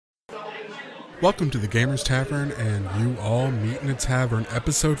Welcome to the Gamers Tavern and You All Meet in a Tavern,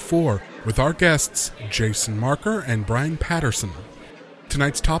 Episode 4, with our guests, Jason Marker and Brian Patterson.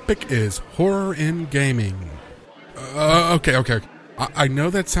 Tonight's topic is horror in gaming. Okay. I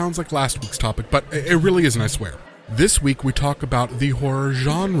know that sounds like last week's topic, but it really isn't, I swear. This week we talk about the horror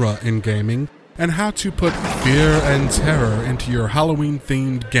genre in gaming and how to put fear and terror into your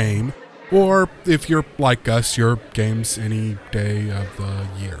Halloween-themed game, or if you're like us, your games any day of the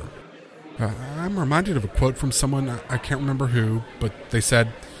year. I'm reminded of a quote from someone, I can't remember who, but they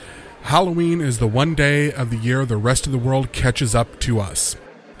said, "Halloween is the one day of the year the rest of the world catches up to us."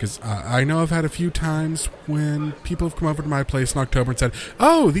 Because I know I've had a few times when people have come over to my place in October and said,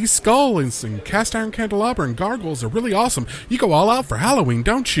 "Oh, these skulls and cast iron candelabra and gargoyles are really awesome. You go all out for Halloween,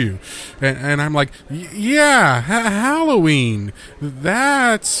 don't you?" And I'm like, "Yeah, Halloween.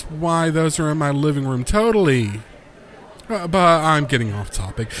 That's why those are in my living room, totally." But I'm getting off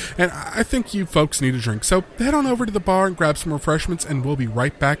topic, and I think you folks need a drink. So head on over to the bar and grab some refreshments, and we'll be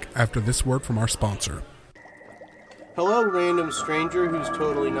right back after this word from our sponsor. Hello, random stranger who's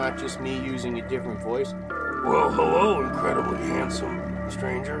totally not just me using a different voice. Well, hello, incredibly handsome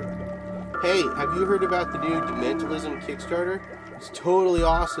stranger. Hey, have you heard about the new Dementalism Kickstarter? It's totally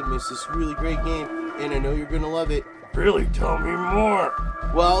awesome. It's this really great game, and I know you're going to love it. Really? Tell me more.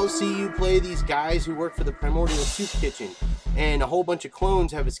 Well, see, you play these guys who work for the Primordial Soup Kitchen, and a whole bunch of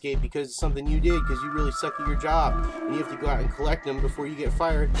clones have escaped because of something you did, because you really suck at your job, and you have to go out and collect them before you get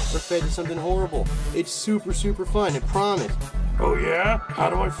fired or fed to something horrible. It's super, super fun, I promise. Oh yeah? How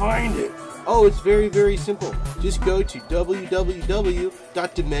do I find it? Oh, it's very, very simple. Just go to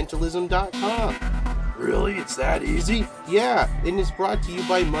www.dementalism.com. Really? It's that easy? Yeah, and it's brought to you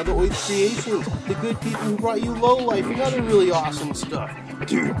by Mother Oath Creations, the good people who brought you Lowlife and other really awesome stuff.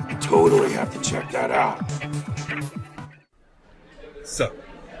 Dude, you totally have to check that out. So,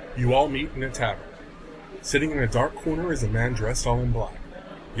 you all meet in a tavern. Sitting in a dark corner is a man dressed all in black.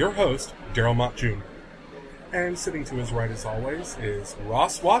 Your host, Daryl Mott Jr. And sitting to his right as always is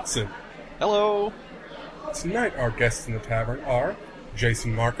Ross Watson. Hello. Tonight our guests in the tavern are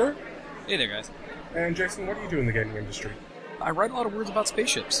Jason Marker. Hey there, guys. And Jason, what do you do in the gaming industry? I write a lot of words about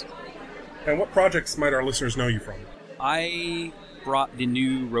spaceships. And what projects might our listeners know you from? I brought the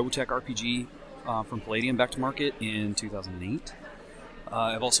new Robotech RPG from Palladium back to market in 2008.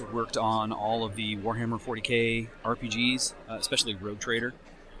 I've also worked on all of the Warhammer 40k RPGs, especially Rogue Trader.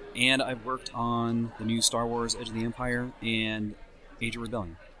 And I've worked on the new Star Wars Edge of the Empire and Age of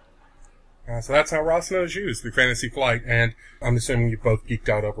Rebellion. So that's how Ross knows you, is through Fantasy Flight, and I'm assuming you've both geeked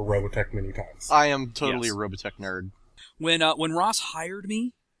out over Robotech many times. I am totally Yes. a Robotech nerd. When Ross hired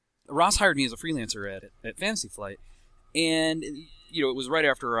me as a freelancer at Fantasy Flight, and it was right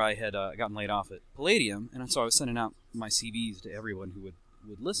after I had gotten laid off at Palladium, and so I was sending out my CVs to everyone who would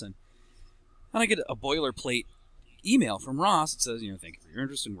listen, and I get a boilerplate email from Ross that says, "Thank you for your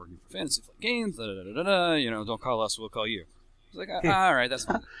interest in working for Fantasy Flight Games. Don't call us, we'll call you." I was like, all right, that's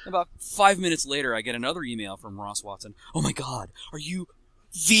fine. About 5 minutes later, I get another email from Ross Watson. "Oh my God, are you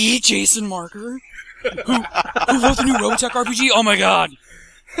the Jason Marker who wrote the new Robotech RPG? Oh my God!"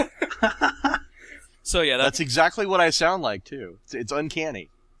 So yeah, that's exactly what I sound like too. It's uncanny.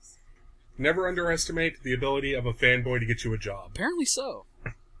 Never underestimate the ability of a fanboy to get you a job. Apparently so.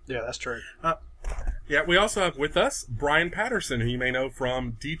 Yeah, that's true. Yeah, we also have with us Brian Patterson, who you may know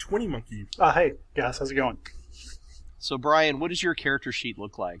from D20 Monkey. Hey, guys, how's it going? So, Brian, what does your character sheet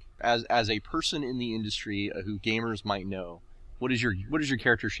look like as a person in the industry who gamers might know? What does your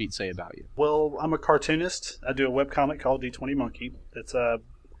character sheet say about you? Well, I'm a cartoonist. I do a webcomic called D20 Monkey. It's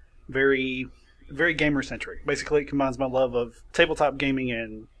very, very gamer centric. Basically, it combines my love of tabletop gaming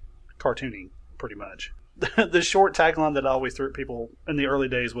and cartooning, pretty much. The short tagline that I always threw at people in the early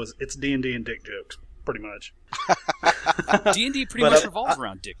days was, "It's D&D and dick jokes," pretty much. D&D pretty much revolves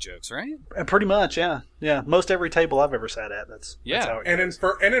around dick jokes, right? Pretty much, yeah. Yeah, most every table I've ever sat at, that's how it and goes.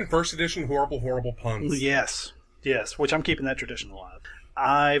 in first edition, horrible puns. Yes, which I'm keeping that tradition alive.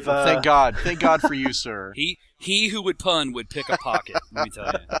 Thank God for you, sir. He who would pun would pick a pocket, let me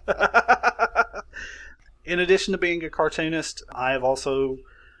tell you. In addition to being a cartoonist, I have also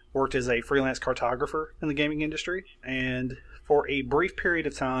worked as a freelance cartographer in the gaming industry, and for a brief period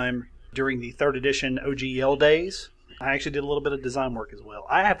of time during the 3rd edition OGL days, I actually did a little bit of design work as well.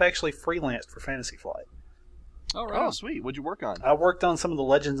 I have actually freelanced for Fantasy Flight. All right. Oh, sweet. What'd you work on? I worked on some of the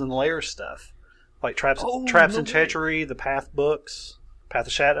Legends and Layers stuff, like Traps and Treachery, the Path books, Path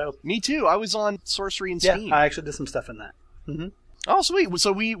of Shadow. Me too. I was on Sorcery and Steam. Yeah, I actually did some stuff in that. Mm-hmm. Oh, sweet.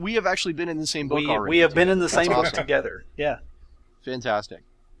 So we have actually been in the same book already. We have been in the same book awesome. together. Yeah. Fantastic.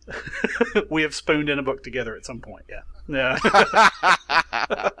 We have spooned in a book together at some point, yeah.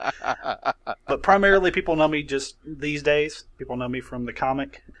 But primarily people know me just these days. People know me from the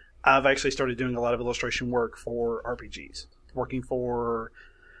comic. I've actually started doing a lot of illustration work for RPGs. Working for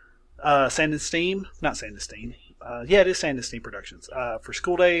Sand and Steam. Not Sand and Steam. Yeah, it is Sand and Steam Productions. For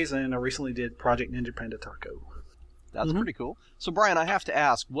School Days, and I recently did Project Ninja Panda Taco. That's pretty cool. So, Brian, I have to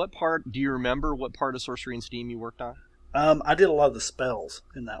ask, do you remember what part of Sorcery and Steam you worked on? I did a lot of the spells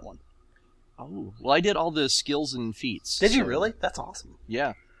in that one. Oh, well, I did all the skills and feats. Did you really? That's awesome.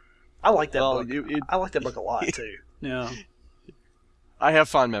 Yeah. I like that book. I like that book a lot, too. Yeah. I have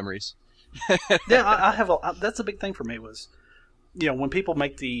fond memories. Yeah, I have. That's a big thing for me was, when people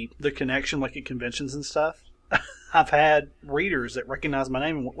make the connection, like at conventions and stuff, I've had readers that recognize my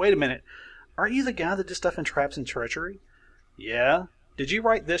name and went, wait a minute, are you the guy that did stuff in Traps and Treachery? Yeah. Did you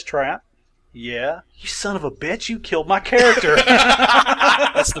write this trap? Yeah. You son of a bitch, you killed my character.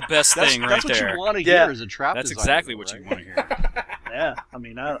 That's the best thing that's there. That's what you want to hear as a trap That's designer, exactly what right? you want to hear. Yeah. I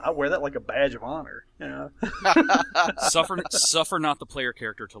mean, I wear that like a badge of honor. Suffer not the player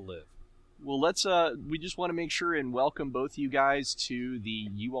character to live. Well, we just want to make sure and welcome both you guys to the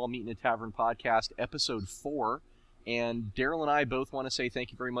You All Meet in a Tavern podcast, episode 4. And Daryl and I both want to say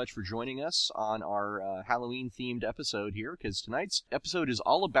thank you very much for joining us on our Halloween-themed episode here, because tonight's episode is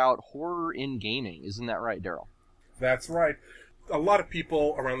all about horror in gaming. Isn't that right, Daryl? That's right. A lot of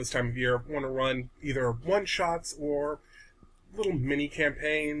people around this time of year want to run either one-shots or little mini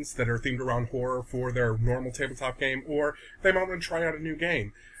campaigns that are themed around horror for their normal tabletop game, or they might want to try out a new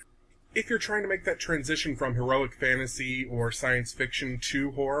game. If you're trying to make that transition from heroic fantasy or science fiction to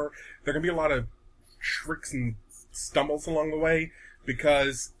horror, there are going to be a lot of tricks and stumbles along the way,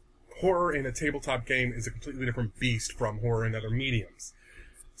 because horror in a tabletop game is a completely different beast from horror in other mediums.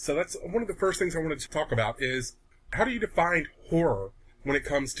 So that's one of the first things I wanted to talk about is, how do you define horror when it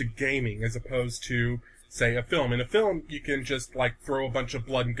comes to gaming as opposed to, say, a film? In a film, you can just, throw a bunch of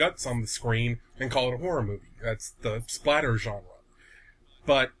blood and guts on the screen and call it a horror movie. That's the splatter genre.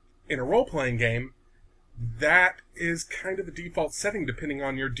 But in a role-playing game, that is kind of the default setting depending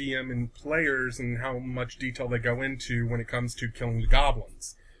on your DM and players and how much detail they go into when it comes to killing the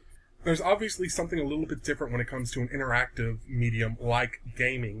goblins. There's obviously something a little bit different when it comes to an interactive medium like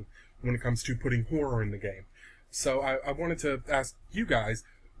gaming when it comes to putting horror in the game. So I wanted to ask you guys,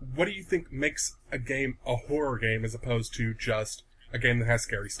 what do you think makes a game a horror game as opposed to just a game that has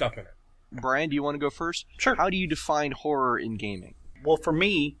scary stuff in it? Brian, do you want to go first? Sure. How do you define horror in gaming? Well, for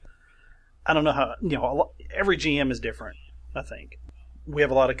me, I don't know how, every GM is different, I think. We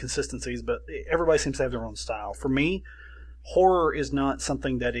have a lot of consistencies, but everybody seems to have their own style. For me, horror is not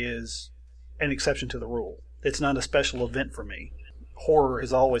something that is an exception to the rule. It's not a special event for me. Horror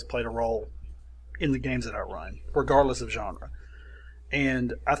has always played a role in the games that I run, regardless of genre.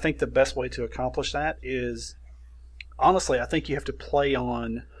 And I think the best way to accomplish that is, honestly, I think you have to play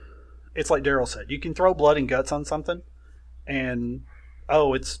on, it's like Daryl said, you can throw blood and guts on something, and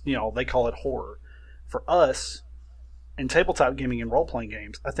it's, they call it horror. For us, in tabletop gaming and role-playing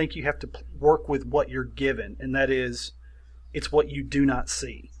games, I think you have to work with what you're given, and that is, it's what you do not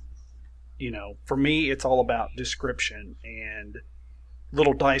see. For me, it's all about description and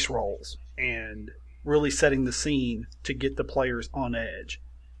little dice rolls and really setting the scene to get the players on edge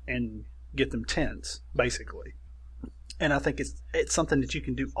and get them tense, basically. And I think it's something that you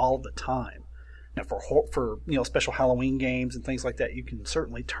can do all the time. Now, for special Halloween games and things like that, you can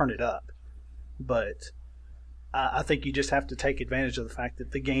certainly turn it up. But I think you just have to take advantage of the fact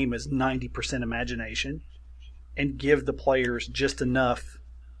that the game is 90% imagination and give the players just enough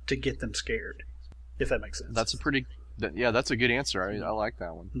to get them scared, if that makes sense. That's a good answer. I like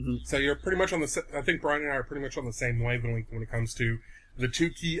that one. Mm-hmm. So you're pretty much I think Brian and I are pretty much on the same wavelength when it comes to the two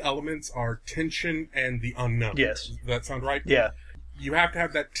key elements are tension and the unknown. Yes. Does that sound right? Yeah. You have to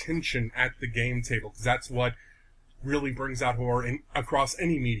have that tension at the game table, because that's what really brings out horror across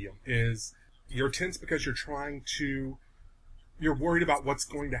any medium, is you're tense because you're worried about what's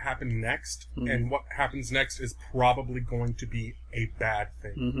going to happen next, and what happens next is probably going to be a bad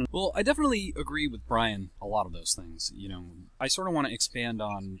thing. Mm-hmm. Well, I definitely agree with Brian a lot of those things. I sort of want to expand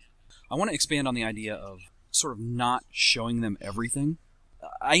on the idea of sort of not showing them everything.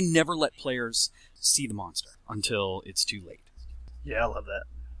 I never let players see the monster until it's too late. Yeah, I love that.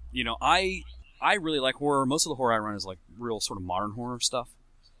 I really like horror. Most of the horror I run is like real sort of modern horror stuff,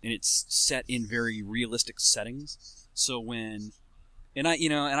 and it's set in very realistic settings. So I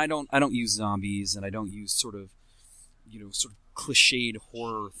don't use zombies, and I don't use sort of cliched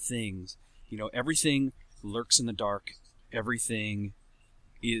horror things. Everything lurks in the dark. Everything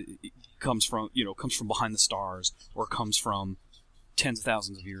comes from behind the stars, or comes from tens of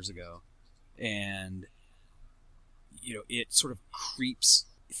thousands of years ago, and it sort of creeps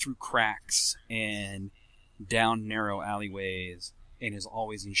through cracks and down narrow alleyways and is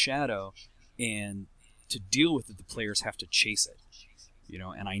always in shadow, and to deal with it, the players have to chase it.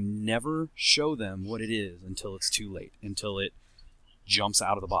 And I never show them what it is until it's too late, until it jumps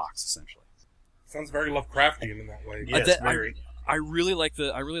out of the box, essentially. Sounds very Lovecraftian in that way. Yes, very. I really like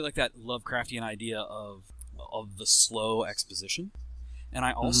that Lovecraftian idea of the slow exposition, and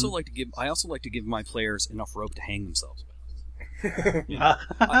I also like to give my players enough rope to hang themselves with.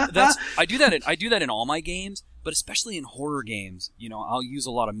 I do that in all my games, but especially in horror games. I'll use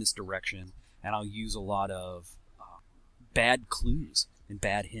a lot of misdirection, and I'll use a lot of bad clues and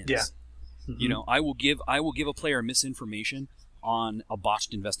bad hints. Yeah. Mm-hmm. I will give a player misinformation on a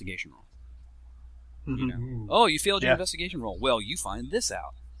botched investigation roll. Mm-hmm. Oh, you failed your investigation roll. Well, you find this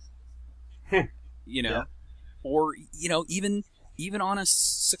out. Or even on a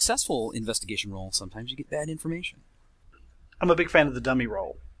successful investigation roll, sometimes you get bad information. I'm a big fan of the dummy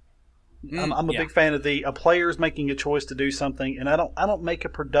roll. I'm a big fan of a player's making a choice to do something, and I don't make a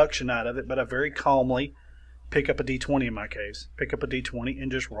production out of it, but I very calmly pick up a D20 in my case. Pick up a D20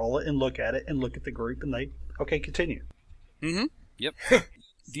 and just roll it and look at it and look at the group, and okay, continue. Mm-hmm. Yep.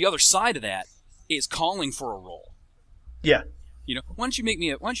 The other side of that is calling for a roll. Yeah. Why don't you make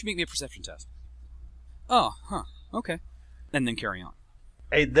me a perception test? Oh, huh. Okay. And then carry on.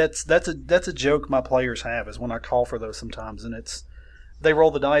 Hey, that's a joke my players have, is when I call for those sometimes, and they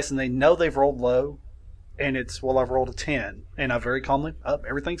roll the dice and they know they've rolled low, and I've rolled a 10, and I very calmly,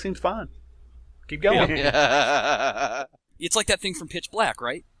 everything seems fine. Keep going. Yeah. It's like that thing from Pitch Black,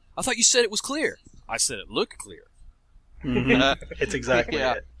 right? I thought you said it was clear. I said it looked clear. Mm-hmm. It's exactly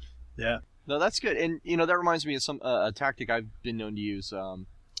it. Yeah. No, that's good, and that reminds me of a tactic I've been known to use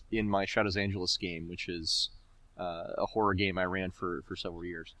in my Shadows Angelus game, which is a horror game I ran for several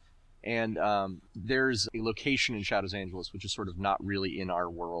years. And there's a location in Shadows Angelus which is sort of not really in our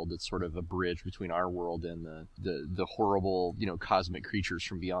world. It's sort of a bridge between our world and the horrible, cosmic creatures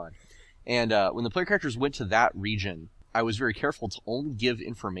from beyond. And when the player characters went to that region, I was very careful to only give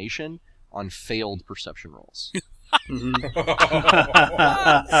information on failed perception rolls.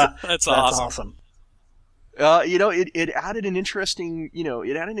 That's awesome. It added an interesting,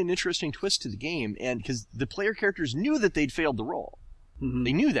 twist to the game, and because the player characters knew that they'd failed the roll,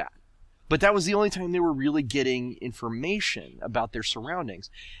 they knew that, but that was the only time they were really getting information about their surroundings,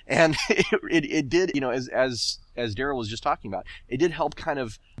 and it did, as Daryl was just talking about, it did help kind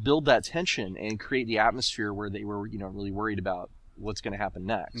of build that tension and create the atmosphere where they were, really worried about what's going to happen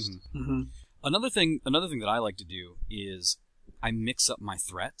next. Mm-hmm. Mm-hmm. Another thing that I like to do is I mix up my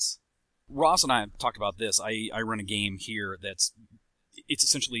threats. Ross and I have talked about this. I run a game here it's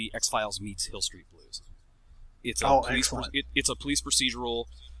essentially X-Files meets Hill Street Blues. It's a police procedural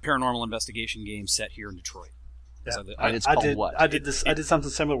paranormal investigation game set here in Detroit. Yeah. So it's called what? I did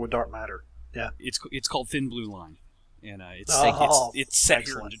something similar with Dark Matter. Yeah. It's called Thin Blue Line, and it's set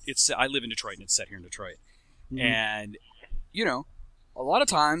here. I live in Detroit, and it's set here in Detroit. Mm-hmm. And a lot of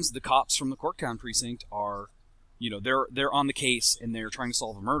times the cops from the Corktown precinct are, they're on the case and they're trying to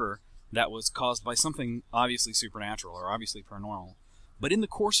solve a murder that was caused by something obviously supernatural or obviously paranormal. But in the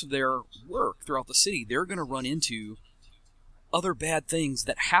course of their work throughout the city, they're going to run into other bad things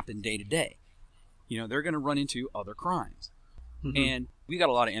that happen day to day. They're going to run into other crimes. Mm-hmm. And we got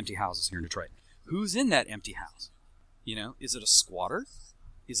a lot of empty houses here in Detroit. Who's in that empty house? Is it a squatter?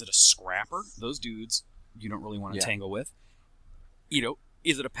 Is it a scrapper? Those dudes you don't really want to tangle with.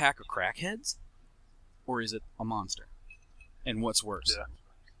 Is it a pack of crackheads? Or is it a monster? And what's worse? Yeah.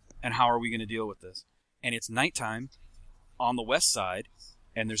 And how are we going to deal with this? And it's nighttime on the west side,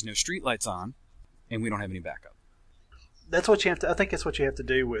 and there's no streetlights on, and we don't have any backup. That's what you have to. I think that's what you have to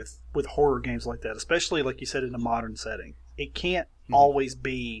do with horror games like that, especially like you said in a modern setting. It can't always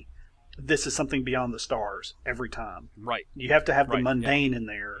be this is something beyond the stars every time. Right. You have to have the mundane in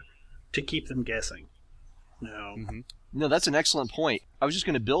there to keep them guessing. No. Mm-hmm. No, that's an excellent point. I was just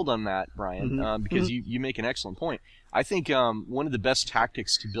going to build on that, Brian, because you make an excellent point. I think one of the best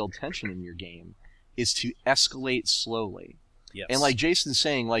tactics to build tension in your game is to escalate slowly. Yes. And like Jason's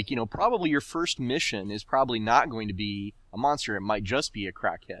saying, probably your first mission is probably not going to be a monster. It might just be a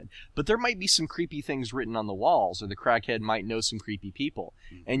crackhead. But there might be some creepy things written on the walls, or the crackhead might know some creepy people.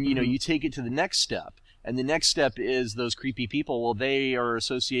 And, you take it to the next step. And the next step is those creepy people, well, they are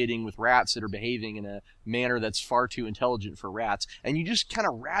associating with rats that are behaving in a manner that's far too intelligent for rats. And you just kind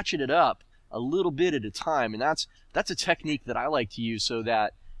of ratchet it up a little bit at a time. And that's a technique that I like to use so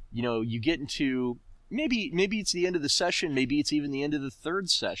that, you get into, maybe it's the end of the session, maybe it's even the end of the third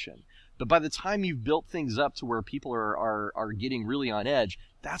session. But by the time you've built things up to where people are getting really on edge,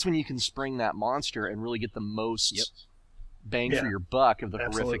 that's when you can spring that monster and really get the most bang for your buck of the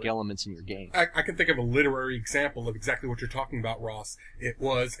horrific Absolutely. elements in your game. I can think of a literary example of exactly what you're talking about, Ross. It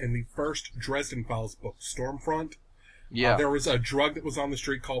was in the first Dresden Files book, Stormfront. Yeah. There was a drug that was on the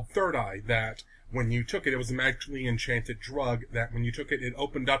street called Third Eye that when you took it, it was a magically enchanted drug that when you took it, it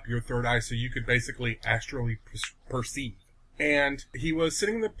opened up your third eye so you could basically astrally perceive. And he was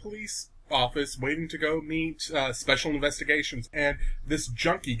sitting in the police office waiting to go meet special investigations, and this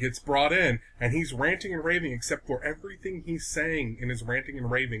junkie gets brought in, and he's ranting and raving, except for everything he's saying in his ranting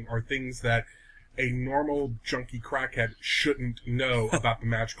and raving are things that a normal junkie crackhead shouldn't know about the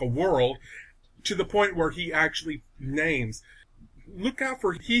magical world, to the point where he actually names, look out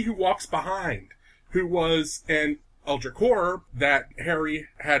for he who walks behind, who was an Eldritch Horror that Harry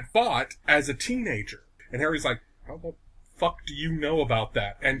had fought as a teenager. And Harry's like, how the fuck do you know about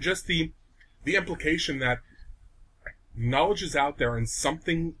that? And just the implication that knowledge is out there and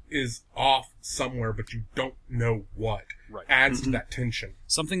something is off somewhere, but you don't know what, adds to that tension.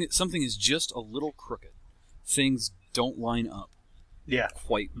 Something is just a little crooked. Things don't line up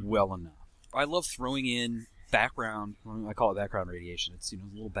quite well enough. I love throwing in background, I call it background radiation. It's,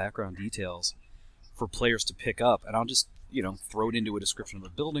 little background details for players to pick up, and I'll just, throw it into a description of a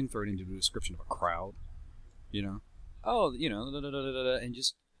building, throw it into a description of a crowd, and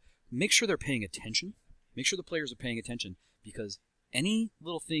just make sure they're paying attention. Make sure the players are paying attention, because any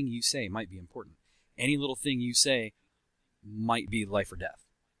little thing you say might be important. Any little thing you say might be life or death.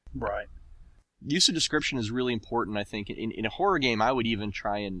 Right. Use of description is really important, I think. In a horror game, I would even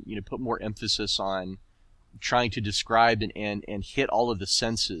try and put more emphasis on trying to describe and hit all of the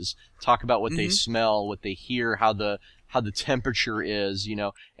senses. Talk about what they smell, what they hear, how the temperature is,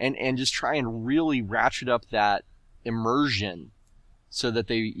 and just try and really ratchet up that immersion, so that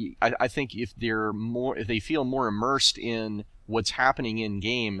I think if they feel more immersed in what's happening in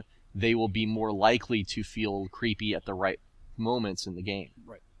game, they will be more likely to feel creepy at the right moments in the game.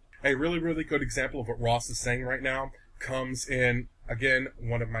 Right. A really, really good example of what Ross is saying right now comes in, again,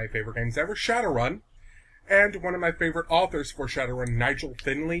 one of my favorite games ever, Shadowrun, and one of my favorite authors for Shadowrun, Nigel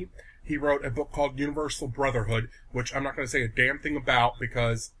Finley. He wrote a book called Universal Brotherhood, which I'm not going to say a damn thing about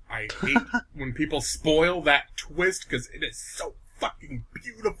because I hate when people spoil that twist, because it is so fucking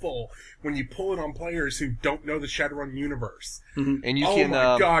beautiful when you pull it on players who don't know the Shadowrun universe. And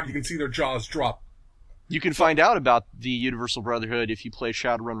my god, you can see their jaws drop. You can find out about the Universal Brotherhood if you play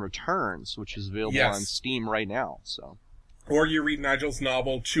Shadowrun Returns, which is available on Steam right now. So, or you read Nigel's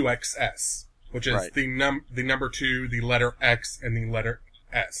novel 2XS, which is the number 2, the letter X, and the letter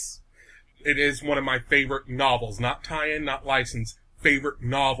S. It is one of my favorite novels, not tie-in, not licensed, favorite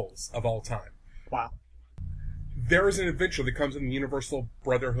novels of all time. Wow. There is an adventure that comes in the Universal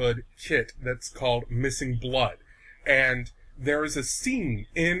Brotherhood kit that's called Missing Blood. And there is a scene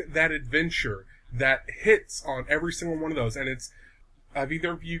in that adventure that hits on every single one of those. And it's, have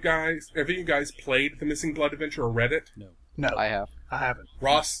either of you guys played the Missing Blood adventure or read it? No. I have. I haven't.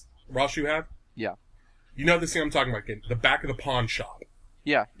 Ross, you have? Yeah. You know the scene I'm talking about, kid. The back of the pawn shop.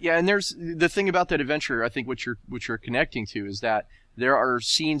 Yeah, and there's the thing about that adventure. I think what you're connecting to is that there are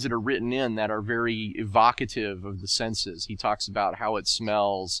scenes that are written in that are very evocative of the senses. He talks about how it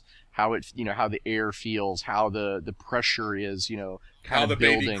smells, how it how the air feels, how the pressure is, how the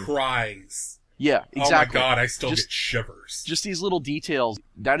building. Baby cries. Yeah, exactly. Oh my god, I still get shivers. Just these little details.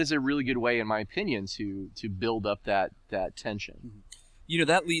 That is a really good way, in my opinion, to build up that tension.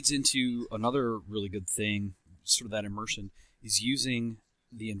 That leads into another really good thing, sort of that immersion, is using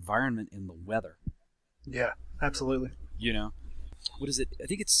the environment and the weather. Yeah, absolutely. What is it? I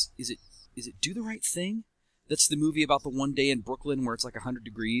think is it Do the Right Thing? That's the movie about the one day in Brooklyn where it's like 100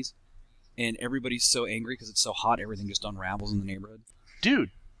 degrees and everybody's so angry because it's so hot, everything just unravels in the neighborhood.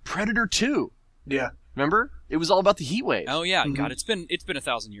 Dude, Predator 2. Yeah. Remember? It was all about the heat wave. Oh yeah, God, it's been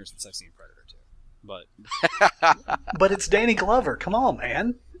 1,000 years since I've seen Predator 2. But but it's Danny Glover. Come on,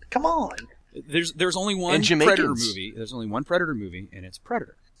 man. Come on. There's only one Predator movie. There's only one Predator movie, and it's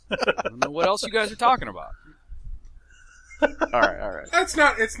Predator. I don't know what else you guys are talking about. All right. It's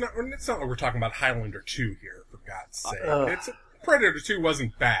not like we're talking about Highlander 2 here, for God's sake. Predator 2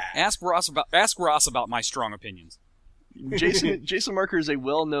 wasn't bad. Ask Ross about my strong opinions. Jason Marker is a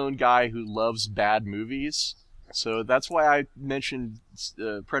well-known guy who loves bad movies, so that's why I mentioned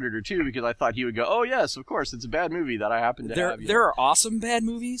Predator 2, because I thought he would go, "Oh yes, of course, it's a bad movie that I happen to have." There are awesome bad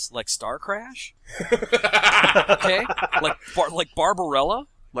movies like Star Crash, okay, like Barbarella.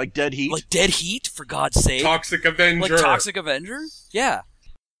 Like Dead Heat? Like Dead Heat, for God's sake. Toxic Avenger. Like Toxic Avenger? Yeah.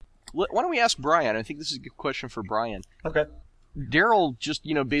 Why don't we ask Brian? I think this is a good question for Brian. Okay. Daryl just,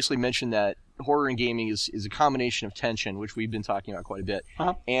 basically mentioned that horror in gaming is a combination of tension, which we've been talking about quite a bit,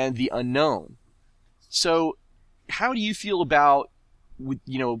 and the unknown. So, how do you feel about,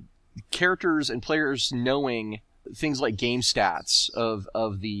 characters and players knowing things like game stats of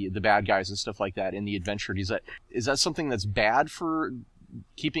the bad guys and stuff like that in the adventure? Is that something that's bad for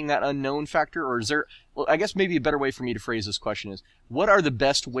keeping that unknown factor, or is there? Well, I guess maybe a better way for me to phrase this question is, what are the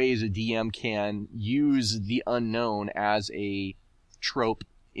best ways a DM can use the unknown as a trope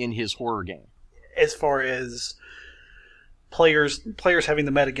in his horror game? As far as players having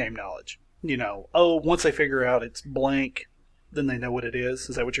the metagame knowledge, once they figure out it's blank, then they know what it is.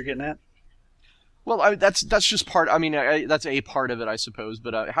 Is that what you're getting at? Well, that's just part. I mean, that's a part of it, I suppose.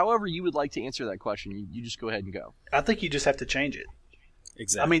 But however you would like to answer that question, you just go ahead and go. I think you just have to change it.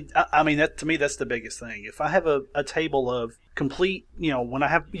 Exactly. I mean, that to me, that's the biggest thing. If I have a table of complete, when I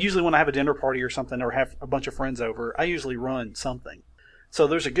have a dinner party or something, or have a bunch of friends over, I usually run something. So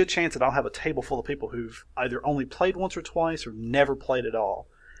there's a good chance that I'll have a table full of people who've either only played once or twice or never played at all.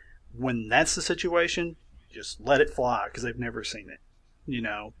 When that's the situation, just let it fly because they've never seen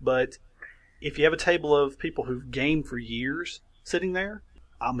it, But if you have a table of people who've gamed for years sitting there,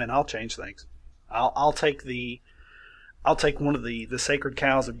 I'll change things. I'll take one of the sacred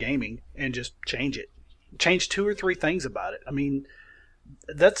cows of gaming and just change it. Change 2 or 3 things about it. I mean,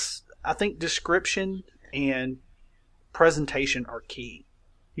 I think description and presentation are key.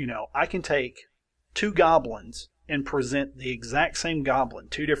 I can take 2 goblins and present the exact same goblin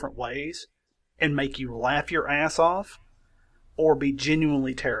 2 different ways and make you laugh your ass off or be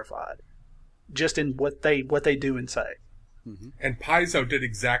genuinely terrified just in what they do and say. Mm-hmm. And Paizo did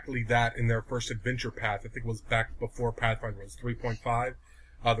exactly that in their first adventure path. I think it was back before Pathfinder was 3.5,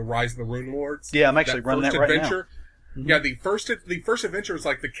 the Rise of the Rune Lords. Yeah, I'm actually running that right adventure, now. Mm-hmm. Yeah, the first adventure is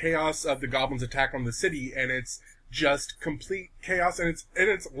like the chaos of the goblins' attack on the city, and it's just complete chaos, and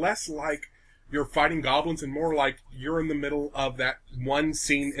it's less like you're fighting goblins and more like you're in the middle of that one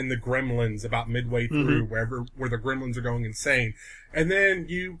scene in the Gremlins about midway through, Mm-hmm. where the Gremlins are going insane. And then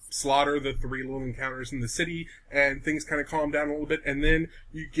you slaughter the 3 little encounters in the city, and things kind of calm down a little bit, and then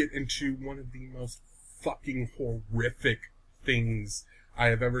you get into one of the most fucking horrific things I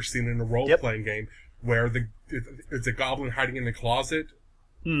have ever seen in a role-playing game, where it's a goblin hiding in the closet.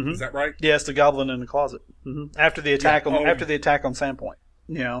 Mm-hmm. Is that right? Yeah, it's the goblin in the closet. Mm-hmm. After the attack on Sandpoint.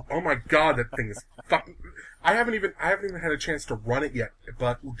 Oh my god, that thing is fucking... I haven't even had a chance to run it yet,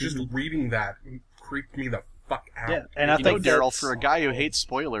 but just reading that creeped me the fuck out. Yeah, and I think Daryl, for a guy who hates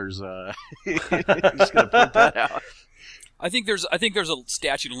spoilers, just gonna point that out. I think there's a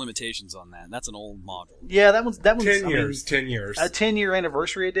statute of limitations on that. That's an old model. Yeah, that one's 10 years. 10 years. A 10-year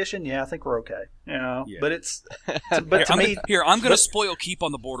anniversary edition. Yeah, I think we're okay. Yeah. But it's but I'm going to spoil Keep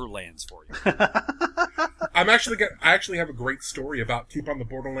on the Borderlands for you. I actually have a great story about Keep on the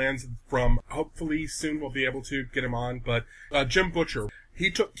Borderlands from, hopefully soon we'll be able to get him on, but Jim Butcher, he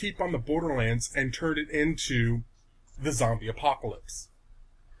took Keep on the Borderlands and turned it into the zombie apocalypse.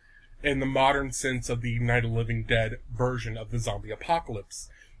 In the modern sense of the Night of the Living Dead version of the zombie apocalypse,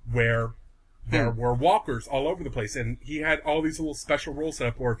 where there were walkers all over the place, and he had all these little special rules set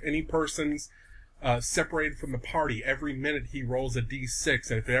up where if any person's separated from the party, every minute he rolls a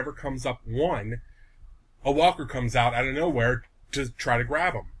d6, and if it ever comes up 1, a walker comes out of nowhere to try to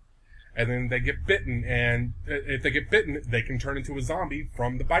grab them. And then they get bitten, and if they get bitten, they can turn into a zombie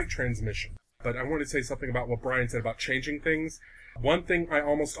from the bite transmission. But I want to say something about what Brian said about changing things. One thing I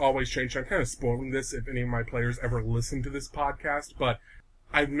almost always change, I'm kind of spoiling this if any of my players ever listen to this podcast, but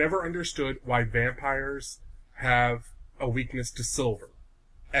I've never understood why vampires have a weakness to silver.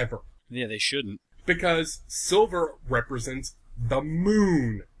 Ever. Yeah, they shouldn't. Because silver represents the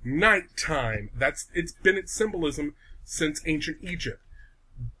moon, nighttime. It's been its symbolism since ancient Egypt.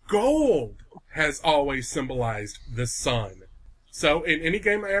 Gold has always symbolized the sun. So in any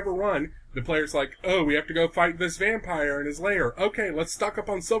game I ever run, the player's like, oh, we have to go fight this vampire in his lair. Okay, let's stock up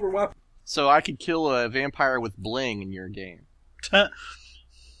on silver weapons. So I could kill a vampire with bling in your game.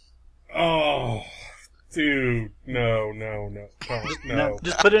 Oh, dude, no.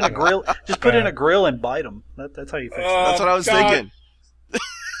 Just put in a grill. Just put in a grill and bite them. That's how you fix it. That's what I was thinking.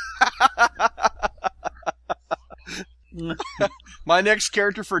 My next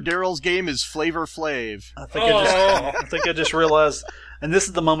character for Daryl's game is Flavor Flav. I think I just realized, and this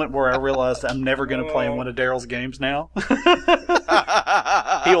is the moment where I realized I'm never going to play in one of Daryl's games now.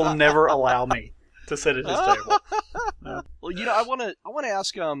 He'll never allow me to sit at his table. No. Well, I want to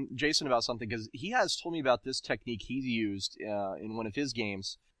ask Jason about something, because he has told me about this technique he's used in one of his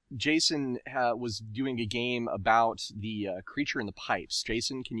games. Jason was doing a game about the creature in the pipes.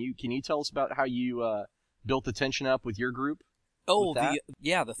 Jason, can you tell us about how you built the tension up with your group? Oh,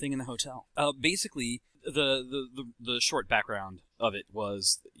 the thing in the hotel. Basically, the short background of it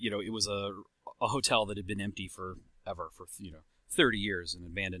was, it was a a hotel that had been empty forever, for 30 years, an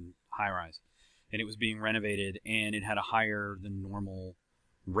abandoned high-rise. And it was being renovated, and it had a higher than normal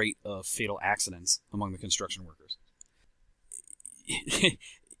rate of fatal accidents among the construction workers.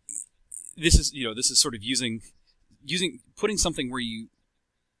 This is sort of putting something where you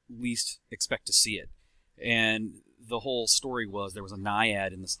least expect to see it. And the whole story was there was a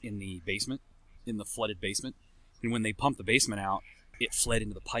naiad in the basement, in the flooded basement, and when they pumped the basement out, it fled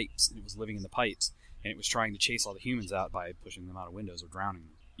into the pipes, and it was living in the pipes, and it was trying to chase all the humans out by pushing them out of windows or drowning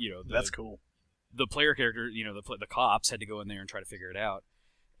them. That's cool. The player character, the cops had to go in there and try to figure it out.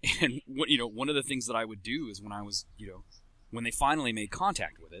 And one of the things that I would do is when I was, when they finally made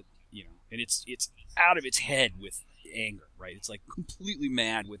contact with it, and it's out of its head with anger, right? It's like completely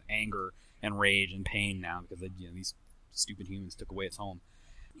mad with anger and rage and pain now because these stupid humans took away its home.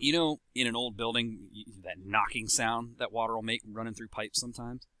 In an old building, that knocking sound that water will make running through pipes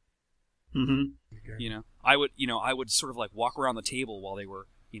sometimes. Mm-hmm. I would sort of like walk around the table while they were,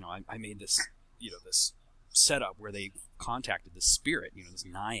 I made this, this setup where they contacted this spirit, this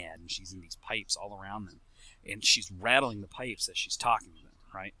naiad, and she's in these pipes all around them, and she's rattling the pipes as she's talking to them,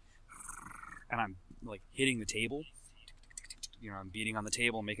 right? And I'm like hitting the table, I'm beating on the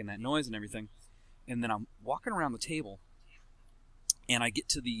table, making that noise and everything, and then I'm walking around the table, and I get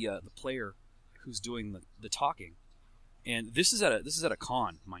to the player who's doing the talking, and this is at a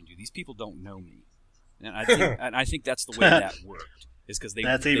con, mind you. These people don't know me, and I think that's the way that worked, is because they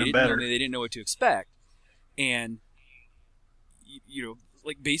didn't know what to expect, and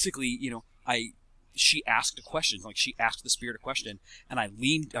basically she asked a question, like she asked the spirit a question, and I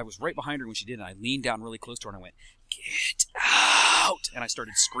was right behind her when she did, and I leaned down really close to her and I went, "Get out!" And I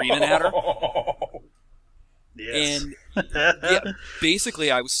started screaming at her. Yes. And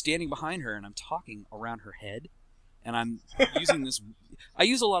basically I was standing behind her and I'm talking around her head, and I'm using I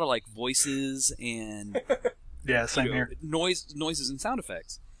use a lot of like voices and same here. Noises and sound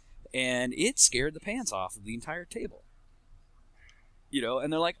effects, and it scared the pants off of the entire table.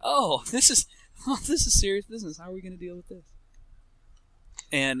 And they're like, "Oh, this is serious business. How are we going to deal with this?"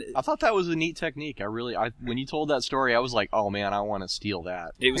 And I thought that was a neat technique. When you told that story, I was like, "Oh man, I want to steal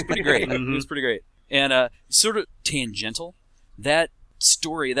that." It was pretty great. It was pretty great. And sort of tangential, that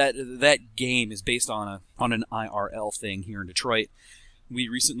story, that game is based on an IRL thing here in Detroit. We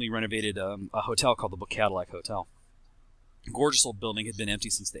recently renovated a hotel called the Book Cadillac Hotel. Gorgeous old building, had been empty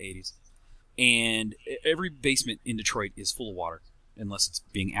since the 80s. And every basement in Detroit is full of water, unless it's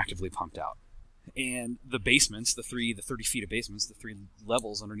being actively pumped out. And the basements, the 30 feet of basements, the 3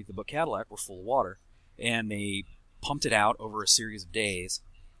 levels underneath the Book Cadillac were full of water. And they pumped it out over a series of days.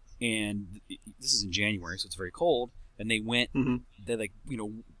 And this is in January, so it's very cold. And they went, they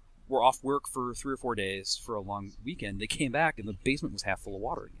were off work for 3 or 4 days for a long weekend. They came back, and the basement was half full of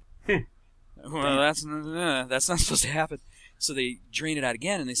water again. Well, that's not supposed to happen. So they drain it out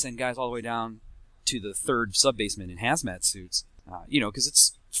again, and they send guys all the way down to the 3rd sub-basement in hazmat suits, because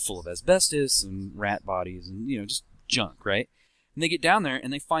it's full of asbestos and rat bodies and, just junk, right? And they get down there,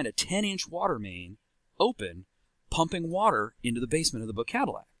 and they find a 10-inch water main open, pumping water into the basement of the Book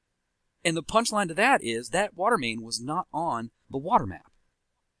Cadillac. And the punchline to that is that water main was not on the water map.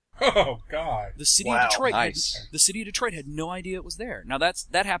 Oh, God. The city of Detroit, the city of Detroit had no idea it was there. Now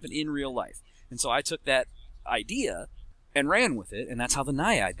that happened in real life, and so I took that idea and ran with it, and that's how the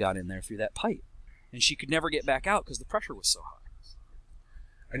naiad got in there through that pipe, and she could never get back out because the pressure was so high.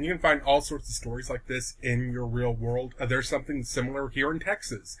 And you can find all sorts of stories like this in your real world. There's something similar here in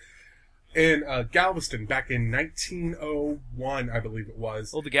Texas. In Galveston, back in 1901, I believe it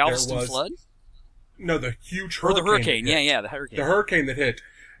was. Oh, the Galveston flood? No, the huge hurricane. Or the hurricane, the hurricane. The hurricane that hit.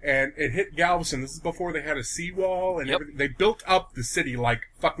 And it hit Galveston. This is before they had a seawall and everything. They built up the city like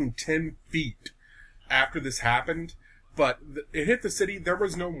fucking 10 feet after this happened. But it hit the city. There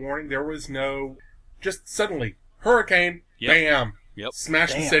was no warning. There was no... Just suddenly, hurricane, bam,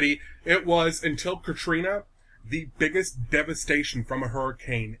 smashed the city. It was, until Katrina, the biggest devastation from a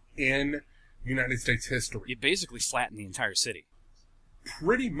hurricane in United States history. It basically flattened the entire city.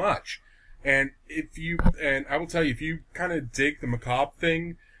 Pretty much. And I will tell you, if you kind of dig the macabre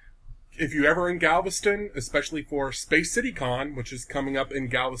thing, if you ever in Galveston, especially for Space City Con, which is coming up in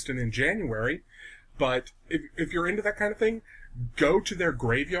Galveston in January, but if you're into that kind of thing, go to their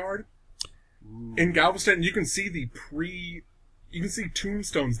graveyard. Ooh. In Galveston. You can see you can see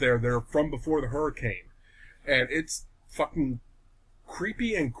tombstones there that are from before the hurricane. And it's fucking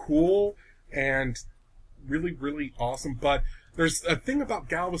creepy and cool and really, really awesome. But there's a thing about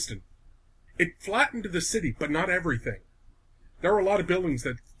Galveston. It flattened the city, but not everything. There were a lot of buildings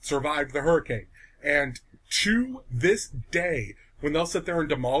that survived the hurricane. And to this day, when they'll sit there and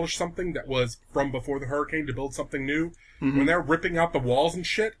demolish something that was from before the hurricane to build something new, when they're ripping out the walls and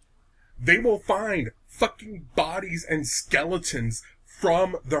shit, they will find fucking bodies and skeletons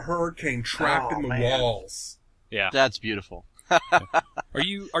from the hurricane trapped in the walls. Yeah. That's beautiful. Are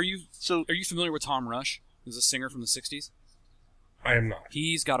you familiar with Tom Rush? He's a singer from the 60s. I am not.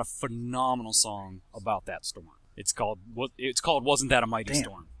 He's got a phenomenal song about that storm. It's called Wasn't That a Mighty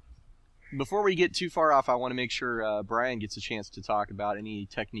Storm? Before we get too far off, I want to make sure Brian gets a chance to talk about any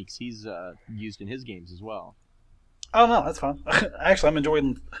techniques he's used in his games as well. Oh, no, that's fine. Actually, I'm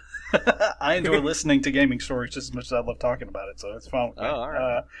enjoying... I enjoy listening to gaming stories just as much as I love talking about it, so it's fun. Oh, all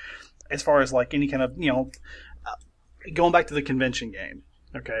right. As far as like any kind of, going back to the convention game,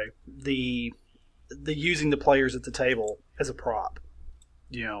 okay, the using the players at the table as a prop,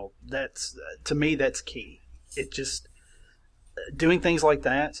 that's, to me, that's key. It just, doing things like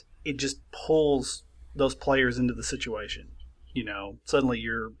that, it just pulls those players into the situation. Suddenly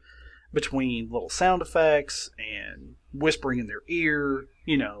you're between little sound effects and whispering in their ear,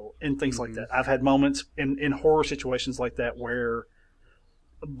 and things like that. I've had moments in horror situations like that where,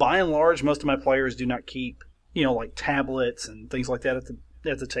 by and large, most of my players do not keep, like tablets and things like that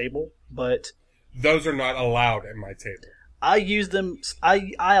at the table. But those are not allowed at my table. I use them.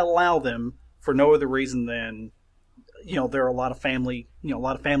 I allow them for no other reason than, there are a lot of family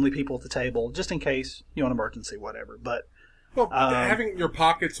people at the table, just in case, an emergency, whatever. But well, having it in your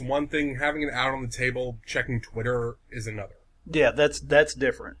pocket's one thing. Having it out on the table, checking Twitter is another. Yeah, that's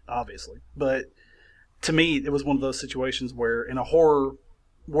different, obviously. But to me, it was one of those situations where in a horror,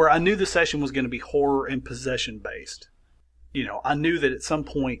 where I knew the session was going to be horror and possession based. I knew that at some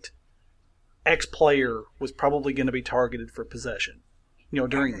point, X player was probably going to be targeted for possession.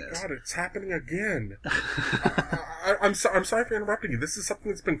 During this. Oh my God, it's happening again. I'm sorry for interrupting you. This is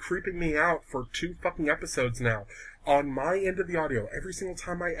something that's been creeping me out for 2 fucking episodes now. On my end of the audio, every single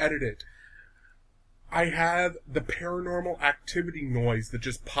time I edit it, I have the paranormal activity noise that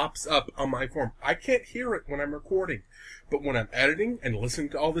just pops up on my form. I can't hear it when I'm recording, but when I'm editing and listening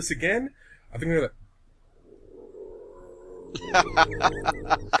to all this again, I think that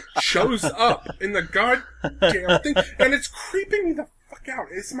shows up in the goddamn thing, and it's creeping me the fuck out.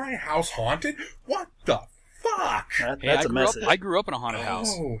 Is my house haunted? What the fuck? That's a message. I grew up in a haunted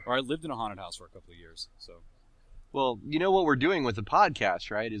house, or I lived in a haunted house for a couple of years. So, well, you know what we're doing with the podcast,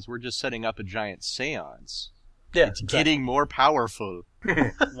 right? Is we're just setting up a giant seance. Yeah, it's getting more powerful.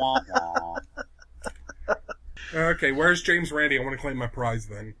 Wah, wah. Okay, where's James Randi? I want to claim my prize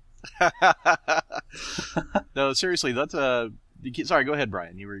then. No, seriously, that's sorry, go ahead,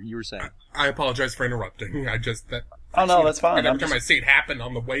 Brian. You were saying. I apologize for interrupting. Oh no, that's fine. Every time I see it happen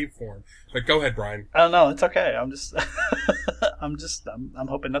on the waveform. But go ahead, Brian. Oh no, it's okay. I'm just, I'm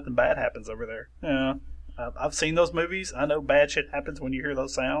hoping nothing bad happens over there. I've seen those movies. I know bad shit happens when you hear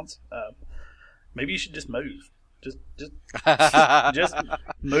those sounds. Maybe you should just move. Just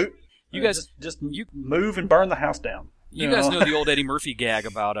move. You guys, you move and burn the house down. You guys know the old Eddie Murphy gag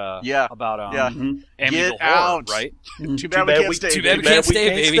about Amityville Get Horror, out, right? Too bad we can't stay. Too bad we can't stay,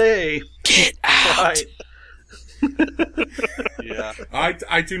 baby. Get out. Right. Yeah,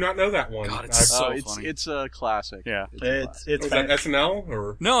 I do not know that one. God, it's so funny. It's a classic. Yeah, it's is that SNL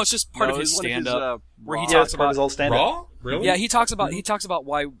or no? It's just part of his stand-up where he talks talks about about his old stand-up. Raw. Really? Yeah, he talks about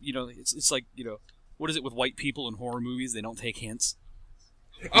why it's like what is it with white people in horror movies? They don't take hints.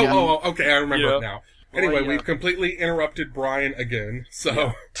 Oh, okay, I remember it now. Anyway, Well, we've completely interrupted Brian again,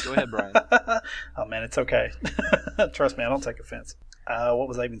 so... Go ahead, Brian. Oh, man, it's okay. Trust me, I don't take offense. What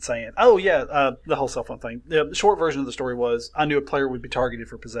was I even saying? Oh, yeah, the whole cell phone thing. The short version of the story was I knew a player would be targeted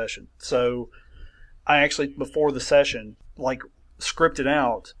for possession. So I actually, before the session, scripted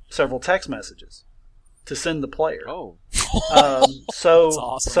out several text messages to send the player. Oh. So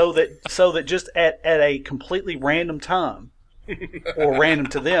awesome. so that just at a completely random time, or random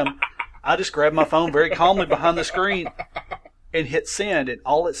to them, I just grabbed my phone very calmly behind the screen and hit send, and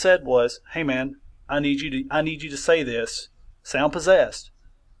all it said was, "Hey man, I need you to say this, sound possessed,"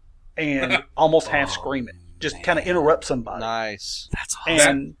 and almost half scream it, just kind of interrupt somebody. Nice. That's awesome.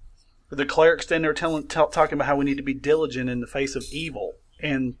 And the cleric's standing there talking about how we need to be diligent in the face of evil,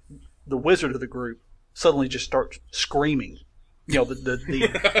 and the wizard of the group suddenly just starts screaming,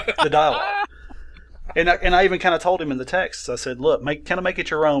 the dialogue. And I even kind of told him in the text. I said, "Look, make it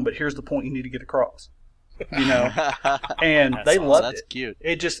your own, but here's the point you need to get across." And they loved it. That's cute.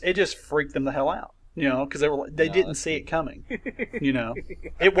 It just freaked them the hell out, because they didn't see it coming.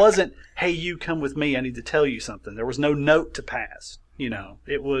 It wasn't, "Hey, you come with me. I need to tell you something." There was no note to pass.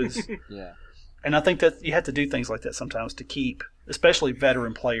 It was. Yeah. And I think that you have to do things like that sometimes to keep, especially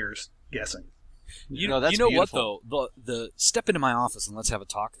veteran players, guessing. You No, that's you know beautiful. what though? The step into my office and let's have a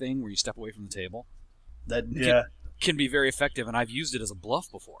talk thing where you step away from the table can be very effective, and I've used it as a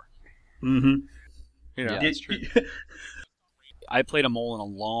bluff before. Mm-hmm. You know, Yeah, that's true. I played a mole in a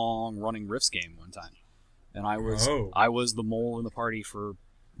long-running Rifts game one time, and I was the mole in the party for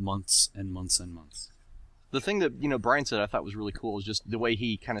months and months and months. The thing that Brian said I thought was really cool is just the way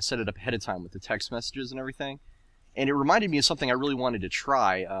he kind of set it up ahead of time with the text messages and everything. And it reminded me of something I really wanted to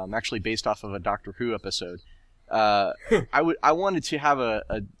try, actually based off of a Doctor Who episode. I wanted to have a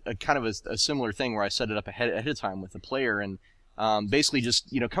kind of a similar thing where I set it up ahead of time with the player and basically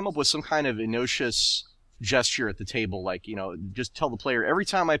just come up with some kind of innocuous gesture at the table, like just tell the player every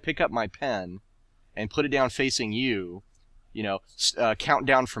time I pick up my pen and put it down facing you, count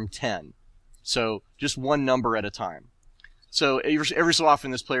down from 10. So just one number at a time. So every so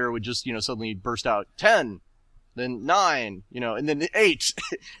often this player would just suddenly burst out 10. Then 9, and then 8,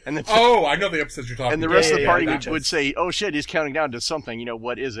 and then I know the episodes you're talking about. And the rest of the party would say, "Oh shit, he's counting down to something.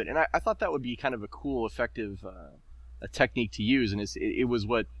 What is it?" And I thought that would be kind of a cool, effective a technique to use. And it was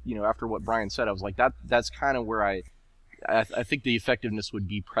what after what Brian said, I was like, that's kind of where I think the effectiveness would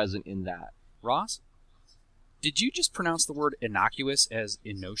be present in that. Ross, did you just pronounce the word innocuous as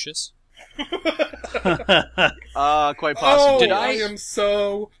innocuous? Quite possibly. I'm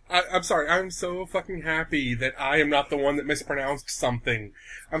sorry. I'm so fucking happy that I am not the one that mispronounced something.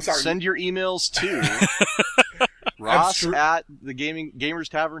 I'm sorry. Send your emails to Ross at the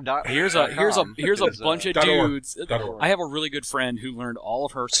gamerstavern.com. Here's a bunch of dudes. .org. I have a really good friend who learned all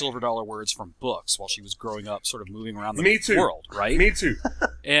of her silver dollar words from books while she was growing up, sort of moving around the world, right? Me too.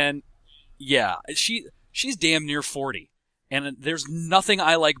 And yeah, she's damn near 40. And there's nothing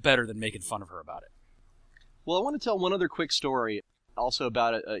I like better than making fun of her about it. Well, I want to tell one other quick story, also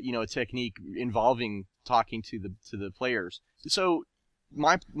about a technique involving talking to the players. So,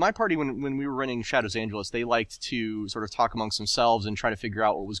 my party when we were running Shadows Angelus, they liked to sort of talk amongst themselves and try to figure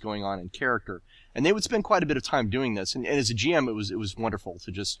out what was going on in character, and they would spend quite a bit of time doing this. And as a GM, it was wonderful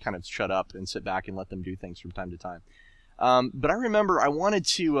to just kind of shut up and sit back and let them do things from time to time. But I remember I wanted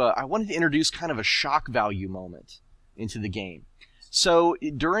to introduce kind of a shock value moment into the game. So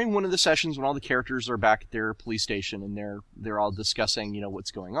during one of the sessions when all the characters are back at their police station and they're all discussing,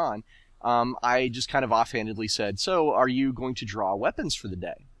 what's going on, I just kind of offhandedly said, "So are you going to draw weapons for the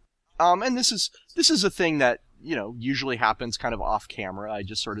day?" And this is a thing that, usually happens kind of off camera. I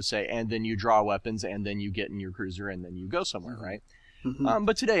just sort of say, and then you draw weapons and then you get in your cruiser and then you go somewhere, right? Mm-hmm.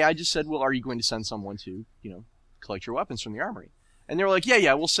 But today I just said, "Well, are you going to send someone to, collect your weapons from the armory?" And they were like,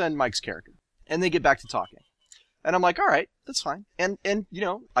 yeah, we'll send Mike's character. And they get back to talking. And I'm like, all right, that's fine. And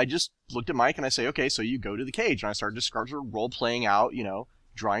I just looked at Mike and I say, okay, so you go to the cage. And I started just role-playing out,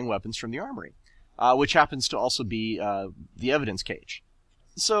 drawing weapons from the armory, which happens to also be the evidence cage.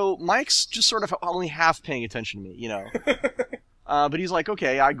 So Mike's just sort of only half paying attention to me, but he's like,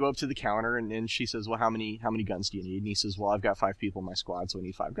 okay, I go up to the counter and she says, well, how many guns do you need? And he says, well, I've got 5 people in my squad, so I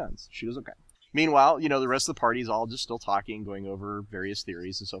need 5 guns. She goes, okay. Meanwhile, the rest of the party is all just still talking, going over various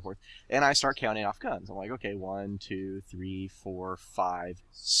theories and so forth. And I start counting off guns. I'm like, okay, 1, 2, 3, 4, 5,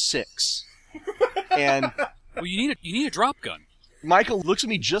 6. And well, you need a drop gun. Michael looks at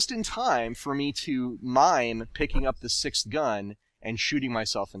me just in time for me to mime picking up the 6th gun and shooting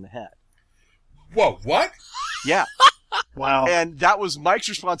myself in the head. Whoa, what? Yeah. Wow. And that was Mike's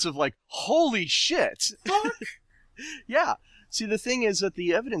response of like, holy shit. Fuck. Yeah. See, the thing is that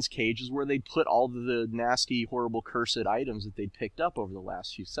the evidence cage is where they put all the nasty, horrible, cursed items that they'd picked up over the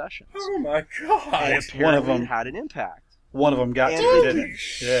last few sessions. Oh my god. And One of them had an impact. One of them got And to me, didn't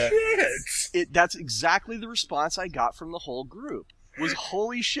Shit. Yeah. That's exactly the response I got from the whole group. Was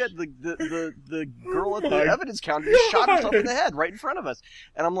holy shit, the girl at the evidence counter just shot herself in the head right in front of us.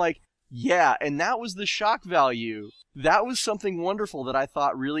 And I'm like, yeah, and that was the shock value. That was something wonderful that I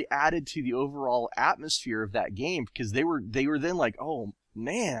thought really added to the overall atmosphere of that game, because they were then like, oh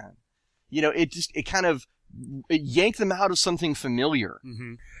man, it kind of yanked them out of something familiar.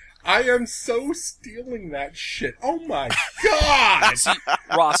 Mm-hmm. I am so stealing that shit. Oh my god! See,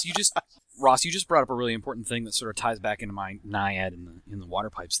 Ross, you just brought up a really important thing that sort of ties back into my naiad in the water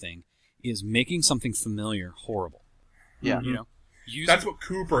pipes thing, is making something familiar horrible. Yeah. That's what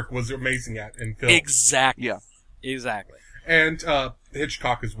Kubrick was amazing at in film. Exactly. Yeah. Exactly. And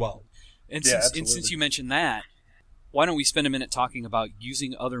Hitchcock as well. And Yeah, since you mentioned that, why don't we spend a minute talking about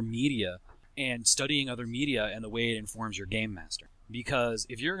using other media and studying other media and the way it informs your game master? Because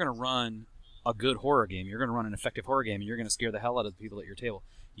if you're going to run a good horror game, you're going to run an effective horror game, and you're going to scare the hell out of the people at your table,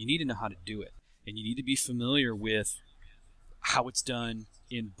 you need to know how to do it. And you need to be familiar with how it's done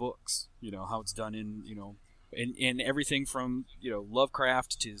in books, how it's done in, in everything from,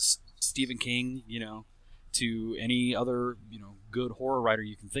 Lovecraft to Stephen King, to any other, good horror writer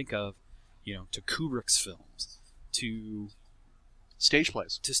you can think of, to Kubrick's films, to Stage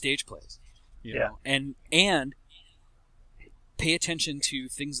plays. you know, and pay attention to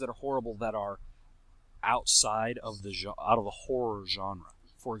things that are horrible that are outside of the horror genre.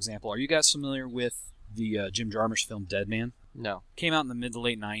 For example, are you guys familiar with the Jim Jarmusch film Dead Man? No. Came out in the mid to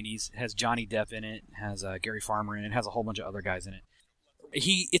late 90s. It has Johnny Depp in it. Has Gary Farmer in it. It has a whole bunch of other guys in it.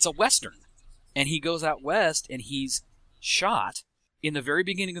 It's a Western. And he goes out west and he's shot in the very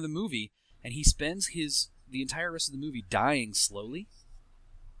beginning of the movie, and he spends the entire rest of the movie dying slowly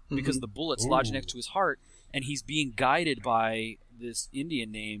because the bullets lodge next to his heart, and he's being guided by this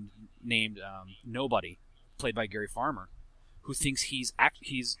Indian named Nobody, played by Gary Farmer, who thinks his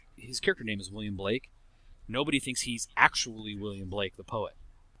character name is William Blake. Nobody thinks he's actually William Blake, the poet.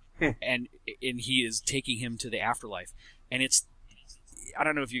 and he is taking him to the afterlife. And I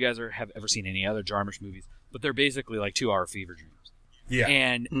don't know if you guys have ever seen any other Jarmusch movies, but they're basically like 2-hour fever dreams. Yeah.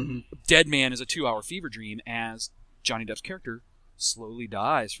 And Dead Man is a 2-hour fever dream as Johnny Depp's character slowly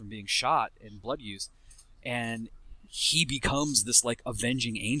dies from being shot and blood use. And he becomes this like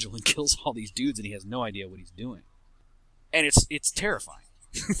avenging angel and kills all these dudes, and he has no idea what he's doing. And it's terrifying.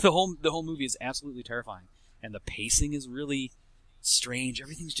 the whole movie is absolutely terrifying. And the pacing is really strange.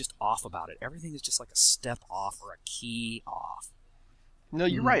 Everything's just off about it. Everything is just like a step off or a key off. No,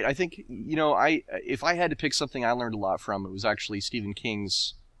 you're right. I think, if I had to pick something I learned a lot from, it was actually Stephen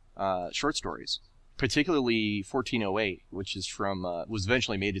King's short stories, particularly 1408, which is from was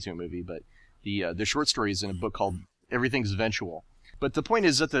eventually made into a movie, but the short story is in a book called Everything's Eventual. But the point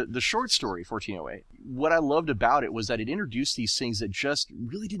is that the short story, 1408, what I loved about it was that it introduced these things that just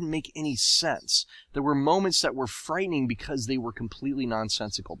really didn't make any sense. There were moments that were frightening because they were completely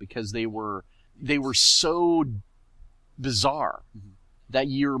nonsensical, because they were so bizarre that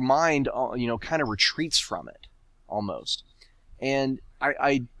your mind, kind of retreats from it, almost. And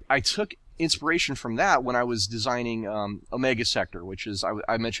I took inspiration from that when I was designing Omega Sector, which is,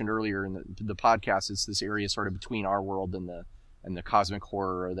 I mentioned earlier in the podcast, it's this area sort of between our world and the cosmic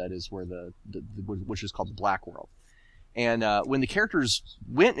horror that is where which is called the Black World. And when the characters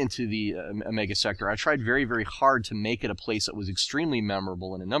went into the Omega Sector, I tried very, very hard to make it a place that was extremely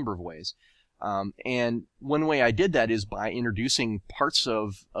memorable in a number of ways. And one way I did that is by introducing parts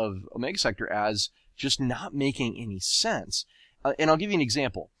of Omega Sector as just not making any sense. And I'll give you an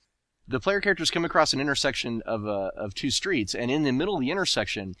example. The player characters come across an intersection of two streets, and in the middle of the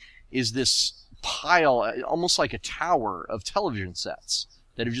intersection is this pile, almost like a tower of television sets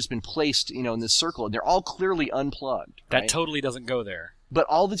that have just been placed, in this circle, and they're all clearly unplugged. That right? totally doesn't go there. But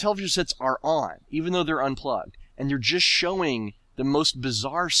all the television sets are on, even though they're unplugged, and they're just showing the most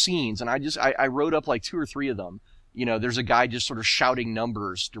bizarre scenes. And I wrote up like 2 or 3 of them. There's a guy just sort of shouting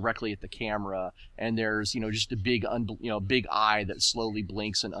numbers directly at the camera, and there's, just a big eye that slowly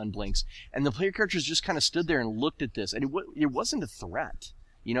blinks and unblinks. And the player characters just kind of stood there and looked at this, and it wasn't a threat.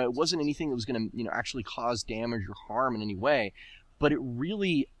 It wasn't anything that was going to, actually cause damage or harm in any way. But it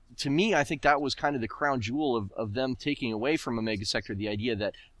really, to me, I think that was kind of the crown jewel of them taking away from Omega Sector the idea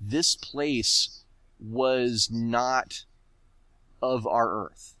that this place was not of our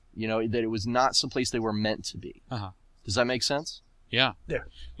Earth. That it was not someplace they were meant to be. Uh-huh. Does that make sense? Yeah.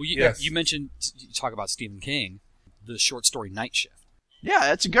 Well, you mentioned, you talk about Stephen King, the short story Night Shift. Yeah,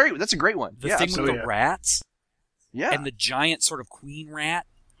 that's a great one. The thing with the rats. Yeah. And the giant sort of queen rat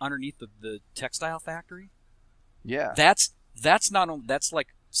underneath the textile factory. Yeah. That's like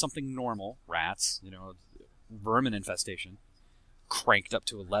something normal, rats, vermin infestation, cranked up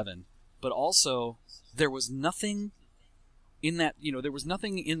to 11. But also, there was nothing in that, there was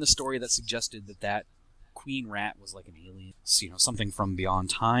nothing in the story that suggested that queen rat was like an alien, something from beyond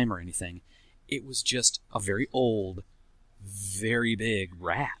time or anything. It was just a very old, very big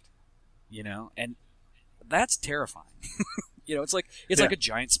rat, and that's terrifying. It's like a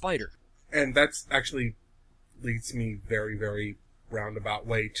giant spider. And that's actually leads me very, very roundabout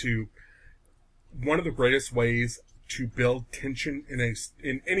way to one of the greatest ways to build tension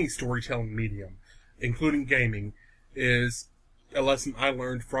in any storytelling medium, including gaming, is a lesson I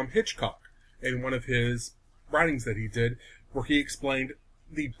learned from Hitchcock in one of his writings that he did, where he explained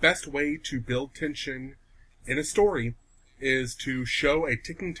the best way to build tension in a story is to show a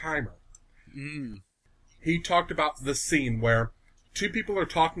ticking timer. He talked about the scene where 2 people are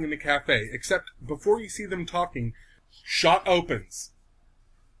talking in a cafe, except before you see them talking, shot opens.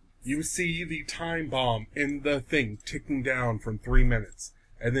 You see the time bomb in the thing ticking down from 3 minutes,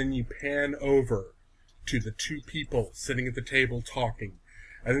 and then you pan over to the 2 people sitting at the table talking.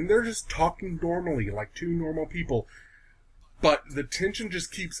 And then they're just talking normally, like 2 normal people. but the tension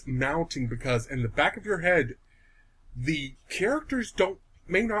just keeps mounting because in the back of your head, the characters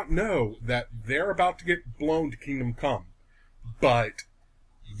may not know that they're about to get blown to Kingdom Come, but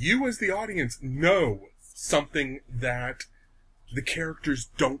you as the audience know something that the characters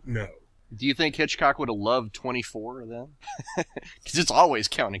don't know. Do you think Hitchcock would have loved 24 then? Because it's always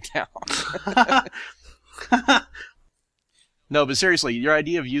counting down. No, but seriously, your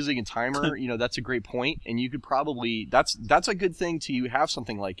idea of using a timer, that's a great point, and you could probably that's a good thing to have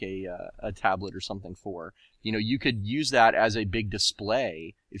something like a tablet or something for. You could use that as a big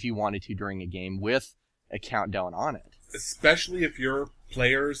display if you wanted to during a game with a countdown on it. Especially if your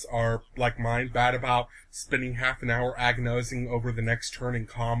players are, like mine, bad about spending half an hour agonizing over the next turn in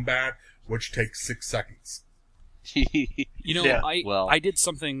combat, which takes 6 seconds. Yeah, I did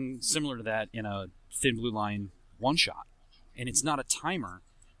something similar to that in a Thin Blue Line one-shot. And it's not a timer.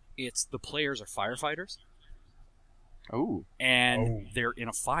 It's the players are firefighters. Oh. And they're in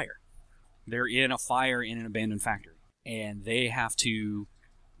a fire. They're in a fire in an abandoned factory. And they have to...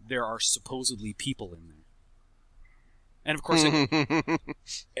 There are supposedly people in there. And of course...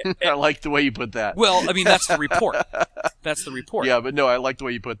 I like the way you put that. Well, I mean, that's the report. That's the report. Yeah, but no, I like the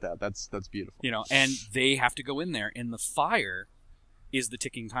way you put that. That's beautiful. And they have to go in there. And the fire is the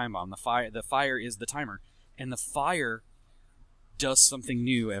ticking time bomb. The fire is the timer. And the fire... does something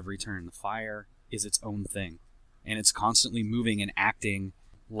new every turn. The fire is its own thing, and it's constantly moving and acting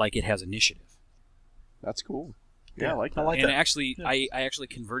like it has initiative. That's cool. Yeah, I like that. And actually, I actually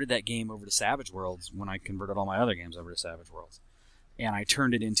converted that game over to Savage Worlds when I converted all my other games over to Savage Worlds, and I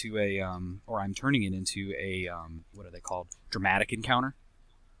turned it into I'm turning it into a what are they called? Dramatic encounter.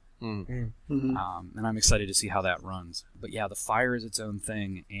 Mm-hmm. And I'm excited to see how that runs. But yeah, the fire is its own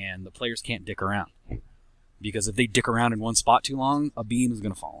thing, and the players can't dick around. Because if they dick around in one spot too long, a beam is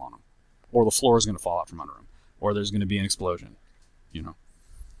going to fall on them. Or the floor is going to fall out from under them. Or there's going to be an explosion.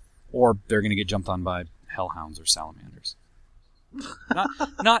 Or they're going to get jumped on by hellhounds or salamanders.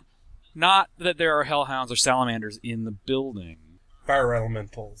 Not that there are hellhounds or salamanders in the building. Fire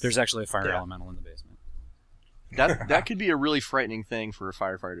elementals. There's actually a fire elemental in the basement. That could be a really frightening thing for a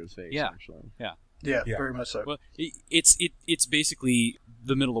firefighter to face, actually. Yeah, very much so. Well, it's basically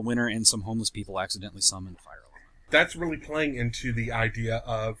the middle of winter and some homeless people accidentally summoned fire elemental. That's really playing into the idea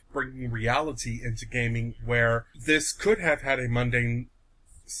of bringing reality into gaming, where this could have had a mundane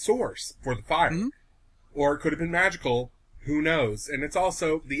source for the fire. Mm-hmm. Or it could have been magical, who knows? And it's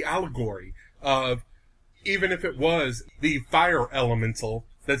also the allegory of, even if it was the fire elemental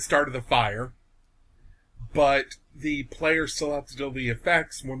that started the fire, but the player still have to deal with the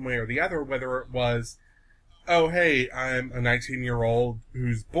effects one way or the other, whether it was, oh, hey, I'm a 19-year-old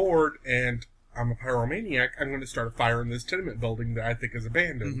who's bored and I'm a pyromaniac, I'm going to start a fire in this tenement building that I think is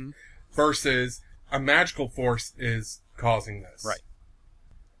abandoned, mm-hmm. versus a magical force is causing this. Right.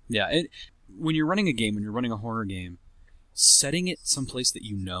 Yeah, when you're running a game, when you're running a horror game, setting it someplace that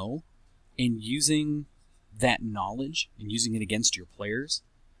you know and using that knowledge and using it against your players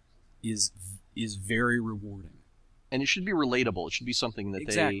is very rewarding. And it should be relatable. It should be something that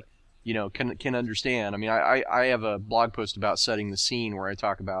exactly. they, can understand. I mean, I have a blog post about setting the scene where I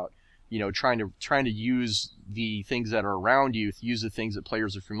talk about, trying to use the things that are around you, use the things that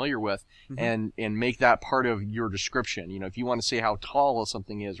players are familiar with, mm-hmm. and make that part of your description. If you want to say how tall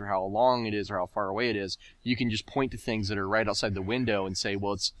something is, or how long it is, or how far away it is, you can just point to things that are right outside the window and say,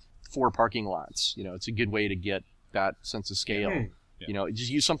 well, it's 4 parking lots. It's a good way to get that sense of scale. Mm-hmm. Yeah.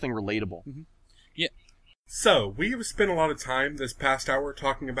 Just use something relatable. Mm-hmm. Yeah. So, we have spent a lot of time this past hour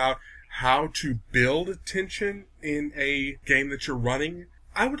talking about how to build tension in a game that you're running.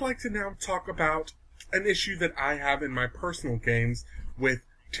 I would like to now talk about an issue that I have in my personal games with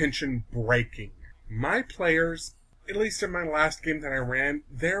tension breaking. My players, at least in my last game that I ran,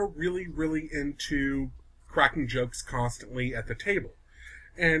 they're really, really into cracking jokes constantly at the table.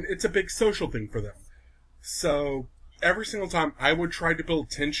 And it's a big social thing for them. So, every single time I would try to build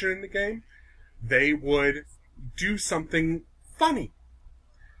tension in the game, they would do something funny.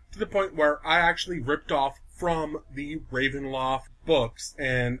 To the point where I actually ripped off from the Ravenloft books,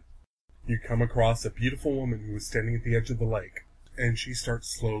 and you come across a beautiful woman who is standing at the edge of the lake, and she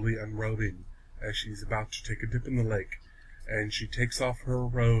starts slowly unrobing as she's about to take a dip in the lake, and she takes off her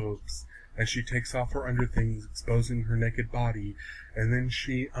robes, and she takes off her underthings, exposing her naked body, and then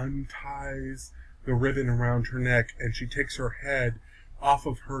she unties the ribbon around her neck, and she takes her head off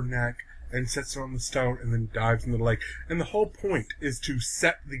of her neck and sets it on the stone and then dives into the lake. And the whole point is to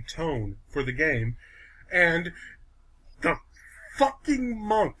set the tone for the game. And the fucking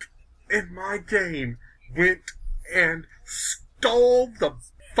monk in my game went and stole the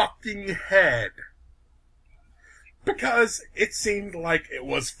fucking head. because it seemed like it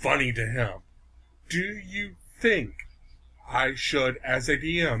was funny to him. Do you think I should, as a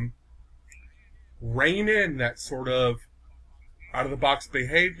DM, rein in that sort of out-of-the-box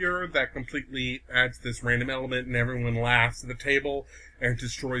behavior that completely adds this random element and everyone laughs at the table and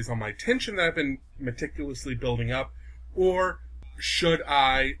destroys all my tension that I've been meticulously building up? Or should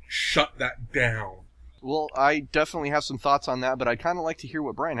I shut that down? Well, I definitely have some thoughts on that, but I'd kind of like to hear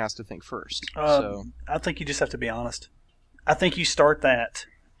what Brian has to think first. I think you just have to be honest. I think you start that,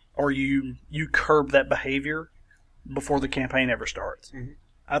 or you curb that behavior before the campaign ever starts. Mm-hmm.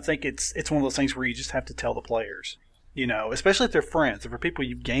 I think it's one of those things where you just have to tell the players, especially if they're friends, if they're people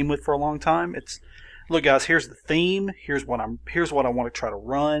you've gamed with for a long time. It's, look, guys, here's the theme. Here's what I want to try to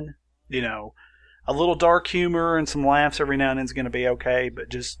run. A little dark humor and some laughs every now and then is going to be okay, but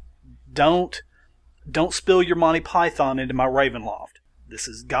just don't spill your Monty Python into my Ravenloft. This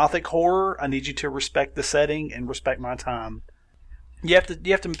is gothic horror. I need you to respect the setting and respect my time. You have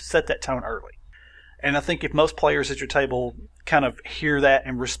to set that tone early. And I think if most players at your table kind of hear that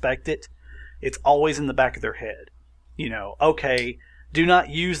and respect it, it's always in the back of their head. Okay, do not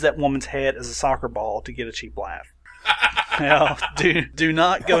use that woman's head as a soccer ball to get a cheap laugh. Do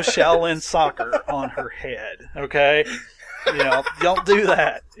not go Shaolin soccer on her head. Okay, don't do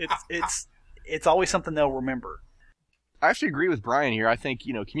that. It's always something they'll remember. I actually agree with Brian here. I think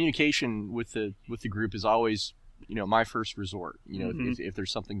communication with the group is always my first resort. If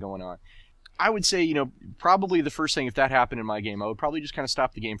there's something going on, I would say probably the first thing, if that happened in my game, I would probably just kind of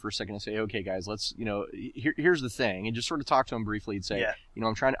stop the game for a second and say, okay, guys, let's here's the thing, and just sort of talk to them briefly and say,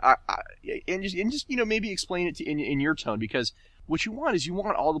 I'm trying to and just maybe explain it in your tone, because what you want is you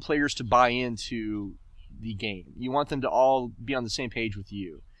want all the players to buy into the game. You want them to all be on the same page with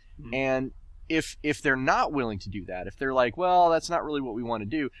you, and if they're not willing to do that, if they're like, well, that's not really what we want to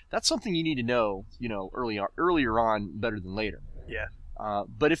do, that's something you need to know, earlier on better than later. Yeah.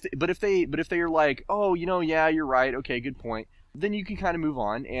 But if they are like, oh, yeah, you're right, okay, good point, then you can kind of move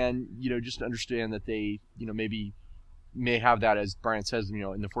on and just understand that they maybe may have that, as Brian says,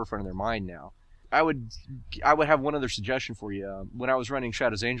 in the forefront of their mind now. I would have one other suggestion for you. When I was running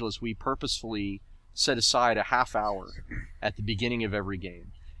Shadows Angelus, we purposefully set aside a half hour at the beginning of every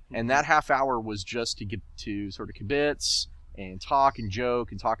game. And that half hour was just to get to sort of kibitz and talk and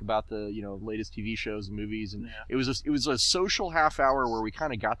joke and talk about the latest TV shows and movies. And it was a social half hour where we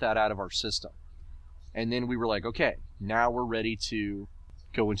kind of got that out of our system. And then we were like, okay, now we're ready to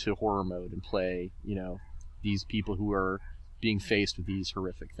go into horror mode and play, these people who are being faced with these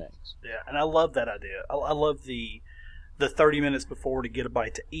horrific things. Yeah, and I love that idea. I love the 30 minutes before to get a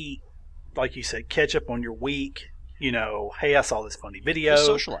bite to eat. Like you said, catch up on your week. Hey, I saw this funny video. Just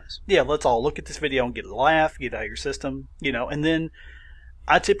socialize. Yeah, let's all look at this video and get a laugh, get it out of your system, and then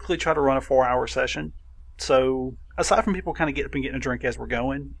I typically try to run a 4-hour session. So aside from people kind of getting up and getting a drink as we're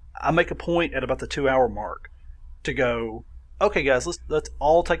going, I make a point at about the 2-hour mark to go, okay, guys, let's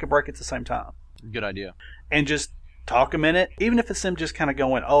all take a break at the same time. Good idea. And just talk a minute, even if it's them just kind of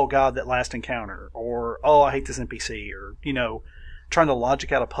going, oh, God, that last encounter, or, oh, I hate this NPC, or, trying to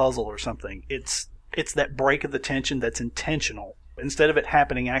logic out a puzzle or something. It's that break of the tension that's intentional. Instead of it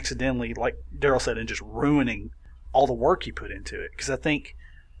happening accidentally, like Daryl said, and just ruining all the work you put into it. Because I think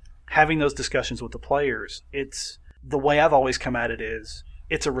having those discussions with the players, it's the way I've always come at it is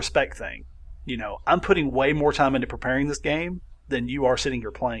it's a respect thing. I'm putting way more time into preparing this game than you are sitting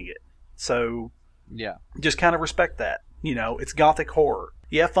here playing it. So yeah, just kind of respect that. It's gothic horror.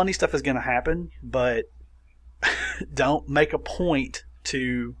 Yeah, funny stuff is going to happen, but don't make a point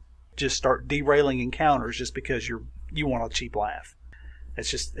to just start derailing encounters just because you want a cheap laugh.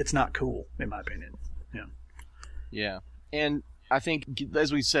 It's not cool, in my opinion. Yeah, and I think,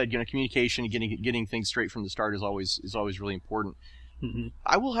 as we said, communication and getting things straight from the start is always really important. Mm-hmm.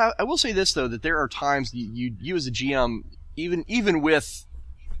 I will say this though, that there are times you as a GM, even with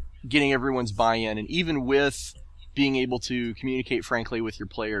getting everyone's buy-in and even with being able to communicate frankly with your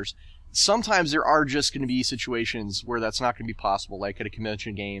players, sometimes there are just going to be situations where that's not going to be possible, like at a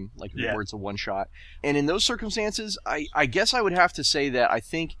convention game, where it's a one-shot. And in those circumstances, I guess I would have to say that I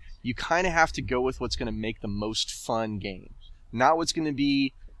think you kind of have to go with what's going to make the most fun game. Not what's going to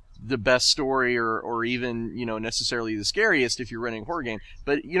be the best story or even, necessarily the scariest if you're running a horror game.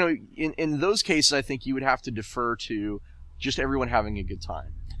 But, in those cases, I think you would have to defer to just everyone having a good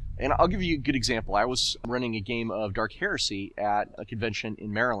time. And I'll give you a good example. I was running a game of Dark Heresy at a convention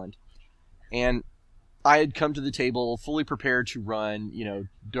in Maryland. And I had come to the table fully prepared to run,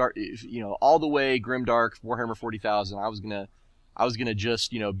 dark, all the way grimdark Warhammer 40,000. I was gonna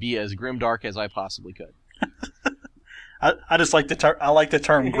just, be as grimdark as I possibly could. I just like the term. I like the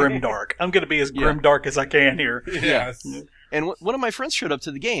term grimdark. I'm going to be as grimdark as I can here. Yes. And one of my friends showed up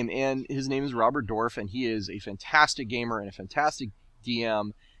to the game, and his name is Robert Dorff, and he is a fantastic gamer and a fantastic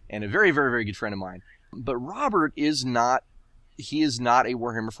DM and a very, very, very good friend of mine. But Robert is not. He is not a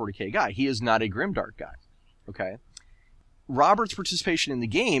Warhammer 40k guy. He is not a grimdark guy. Okay. Robert's participation in the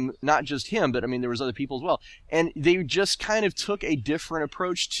game, not just him, but I mean there was other people as well, and they just kind of took a different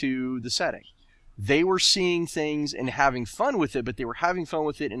approach to the setting. They were seeing things and having fun with it, but they were having fun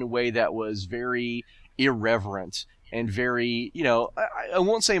with it in a way that was very irreverent and very, I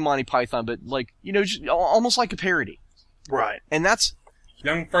won't say Monty Python, but like, just almost like a parody. Right. And that's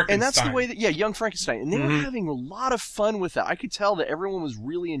Young Frankenstein. And that's the way that, Young Frankenstein. And they were having a lot of fun with that. I could tell that everyone was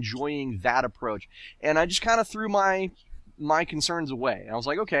really enjoying that approach. And I just kind of threw my concerns away. And I was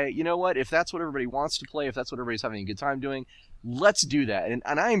like, okay, you know what? If that's what everybody wants to play, if that's what everybody's having a good time doing, let's do that. And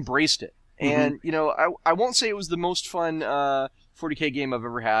I embraced it. And, I won't say it was the most fun 40K game I've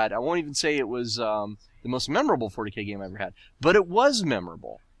ever had. I won't even say it was the most memorable 40K game I've ever had. But it was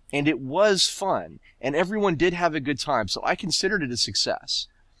memorable. And it was fun. And everyone did have a good time. So I considered it a success.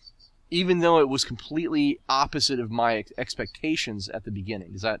 Even though it was completely opposite of my expectations at the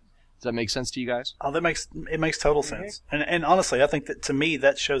beginning. Does that make sense to you guys? Oh, it makes total sense. And honestly, I think that to me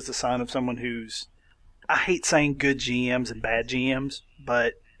that shows the sign of someone who's, I hate saying good GMs and bad GMs,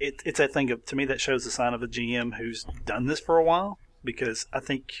 but it's that thing of, to me that shows the sign of a GM who's done this for a while, because I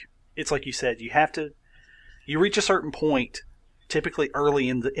think it's like you said, you reach a certain point typically early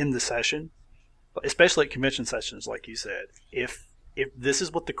in the session, especially at convention sessions, like you said. If this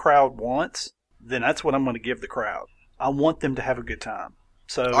is what the crowd wants, then that's what I'm going to give the crowd. I want them to have a good time.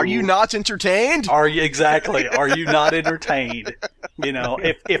 So, are you not entertained? Are you not entertained?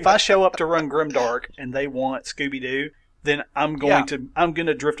 If I show up to run Grimdark and they want Scooby-Doo, then I'm going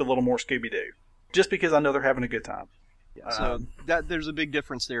to drift a little more Scooby-Doo, just because I know they're having a good time. So there's a big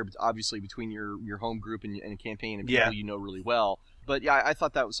difference there, obviously, between your home group and a campaign and people you know really well. But I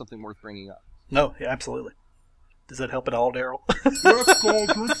thought that was something worth bringing up. No, absolutely. Does that help at all, Daryl? Let's go,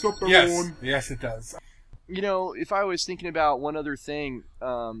 drinks up, everyone. Yes, it does. If I was thinking about one other thing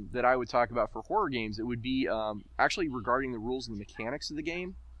that I would talk about for horror games, it would be actually regarding the rules and the mechanics of the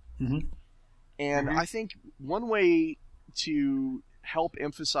game. Mm-hmm. And I think one way to help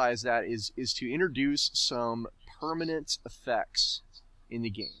emphasize that is to introduce some permanent effects in the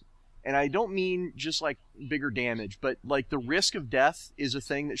game. And I don't mean just like bigger damage, but like the risk of death is a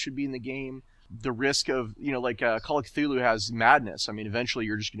thing that should be in the game. The risk of, like Call of Cthulhu has madness. I mean, eventually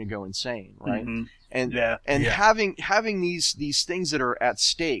you're just going to go insane, right? Mm-hmm. And having these things that are at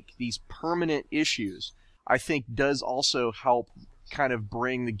stake, these permanent issues, I think does also help kind of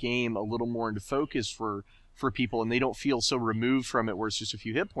bring the game a little more into focus for people, and they don't feel so removed from it where it's just a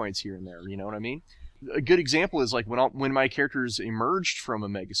few hit points here and there. You know what I mean? A good example is like when my characters emerged from a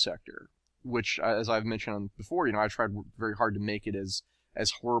mega sector, which, as I've mentioned before, I tried very hard to make it as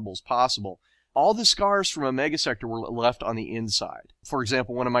horrible as possible. All the scars from a mega sector were left on the inside. For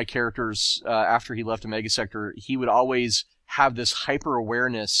example, one of my characters, after he left a mega sector, he would always have this hyper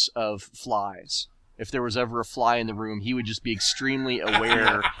awareness of flies. If there was ever a fly in the room, he would just be extremely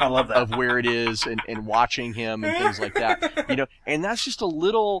aware I love that. of where it is and watching him and things like that. And that's just a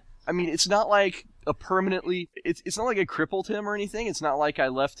little. I mean, it's not like a permanently. It's not like I crippled him or anything. It's not like I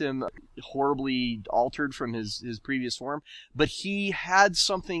left him horribly altered from his previous form. But he had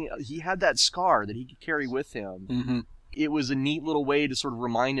something. He had that scar that he could carry with him. Mm-hmm. It was a neat little way to sort of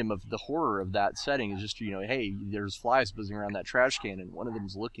remind him of the horror of that setting. Is just hey, there's flies buzzing around that trash can, and one of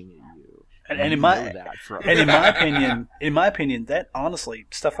them's looking at you. And in my opinion, that honestly,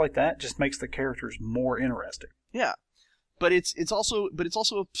 stuff like that just makes the characters more interesting. Yeah. But it's also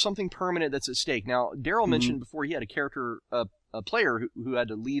something permanent that's at stake. Now, Daryl mentioned before he had a character, a player who had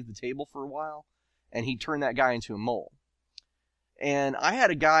to leave the table for a while, and he turned that guy into a mole. And I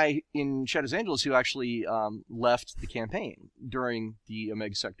had a guy in Shadows Angeles who actually left the campaign during the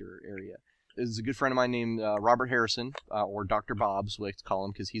Omega Sector area. This is a good friend of mine named Robert Harrison, or Dr. Bob's, we like to call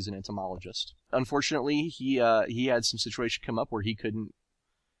him because he's an entomologist. Unfortunately, he had some situation come up where he couldn't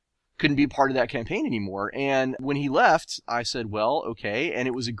be part of that campaign anymore. And when he left, I said, well, okay. And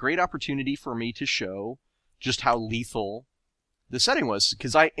it was a great opportunity for me to show just how lethal the setting was,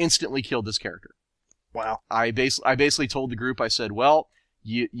 because I instantly killed this character. Wow. I basically told the group, I said, well,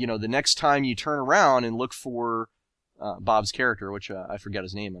 the next time you turn around and look for Bob's character, which I forget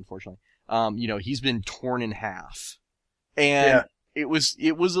his name, unfortunately, he's been torn in half. And it was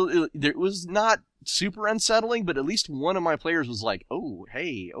not super unsettling, but at least one of my players was like,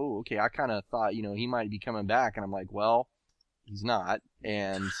 okay, I kind of thought, he might be coming back. And I'm like, well, he's not.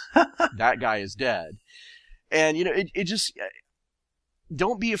 And that guy is dead. And, it just,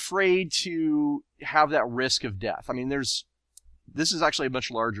 don't be afraid to have that risk of death. I mean, this is actually a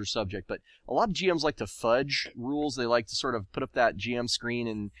much larger subject, but a lot of GMs like to fudge rules. They like to sort of put up that GM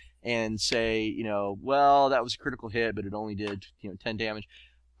screen and say, well, that was a critical hit, but it only did, 10 damage.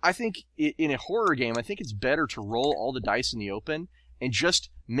 I think in a horror game, I think it's better to roll all the dice in the open and just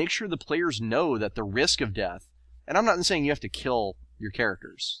make sure the players know that the risk of death, and I'm not saying you have to kill your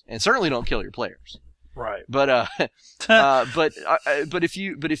characters, and certainly don't kill your players. Right. But if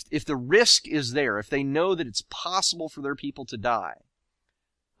the risk is there, if they know that it's possible for their people to die,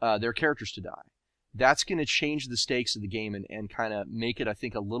 their characters to die, that's going to change the stakes of the game and kind of make it, I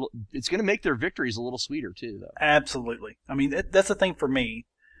think, it's going to make their victories a little sweeter too, though. Absolutely. I mean, that's the thing for me.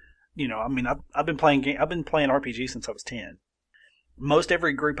 I've been playing RPG since I was 10. Most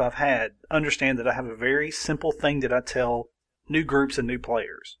every group I've had understand that I have a very simple thing that I tell new groups and new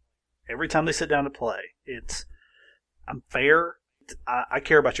players. Every time they sit down to play, I'm fair. I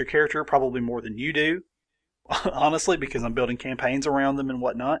care about your character probably more than you do, honestly, because I'm building campaigns around them and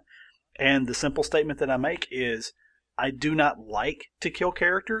whatnot. And the simple statement that I make is, I do not like to kill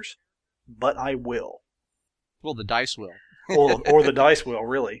characters, but I will. Well, the dice will. or the dice will,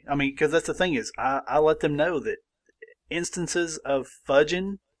 really. I mean, because that's the thing is, I let them know that instances of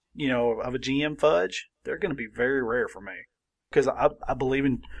fudging, of a GM fudge, they're going to be very rare for me. Because I believe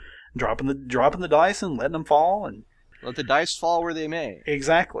in dropping the dice and letting them fall. And let the dice fall where they may.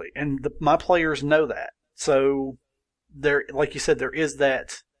 Exactly. And my players know that. So, there, like you said, there is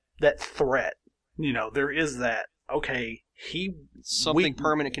that threat. There is that, okay, something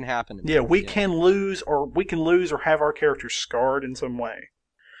permanent can happen. Yeah, we can lose or have our characters scarred in some way.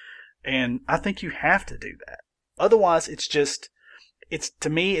 And I think you have to do that. Otherwise, to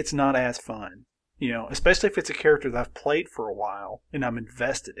me, it's not as fun. Especially if it's a character that I've played for a while and I'm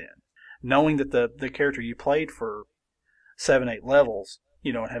invested in. Knowing that the character you played for 7, 8 levels,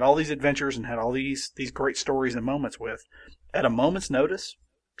 and had all these adventures and had all these great stories and moments with, at a moment's notice,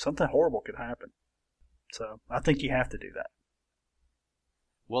 something horrible could happen. So I think you have to do that.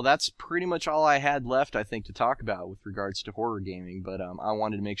 Well, that's pretty much all I had left, I think, to talk about with regards to horror gaming. But I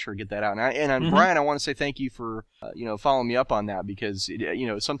wanted to make sure to get that out. And Brian, I want to say thank you for following me up on that, because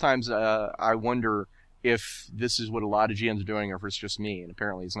sometimes I wonder if this is what a lot of GMs are doing, or if it's just me. And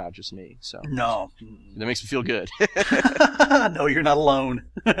apparently, it's not just me. So no, that makes me feel good. No, you're not alone.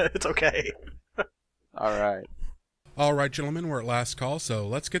 It's okay. All right. All right, gentlemen, we're at last call, so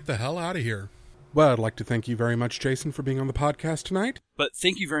let's get the hell out of here. Well, I'd like to thank you very much, Jason, for being on the podcast tonight. But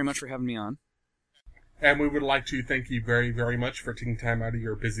thank you very much for having me on. And we would like to thank you very, very much for taking time out of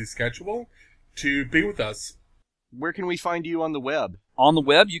your busy schedule to be with us. Where can we find you on the web? On the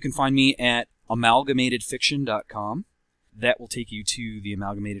web, you can find me at amalgamatedfiction.com. That will take you to the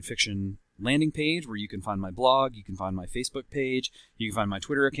Amalgamated Fiction landing page, where you can find my blog, you can find my Facebook page, you can find my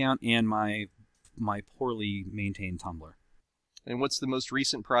Twitter account, and my poorly maintained Tumblr. And what's the most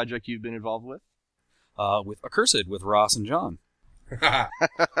recent project you've been involved with? With Accursed, with Ross and John.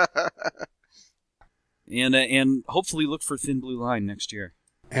 And hopefully look for Thin Blue Line next year.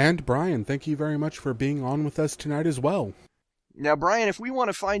 And Brian, thank you very much for being on with us tonight as well. Now, Brian, if we want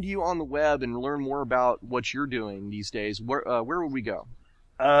to find you on the web and learn more about what you're doing these days, where would we go?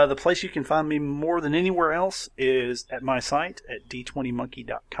 The place you can find me more than anywhere else is at my site at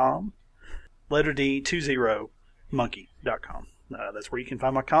d20monkey.com. Letter D, 20monkey.com. That's where you can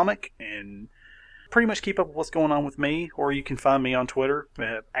find my comic and pretty much keep up with what's going on with me, or you can find me on Twitter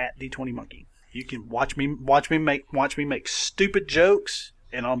at d20monkey. You can watch me make stupid jokes,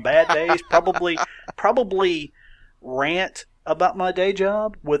 and on bad days probably rant about my day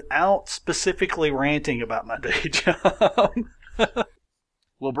job without specifically ranting about my day job.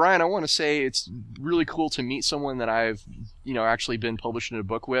 Well, Brian, I want to say it's really cool to meet someone that I've, actually been published in a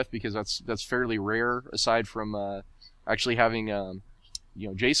book with, because that's fairly rare, aside from actually having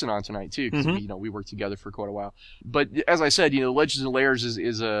Jason on tonight too, because we worked together for quite a while. But as I said, Legends and Layers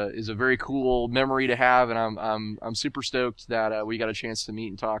is a very cool memory to have, and I'm super stoked that we got a chance to meet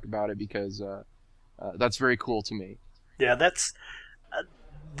and talk about it, because that's very cool to me. Yeah, that's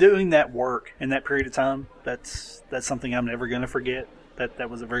doing that work in that period of time. That's something I'm never going to forget.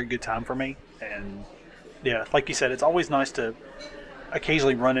 That was a very good time for me. And yeah, like you said, it's always nice to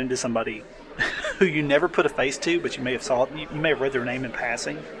occasionally run into somebody who you never put a face to, but you may have read their name in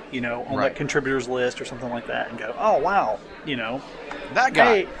passing, on that contributors list or something like that, and go, oh wow, that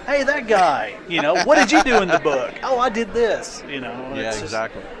guy. Hey, that guy. What did you do in the book? Oh, I did this. Yeah,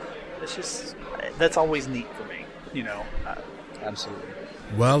 exactly. It's just that's always neat for me. Absolutely.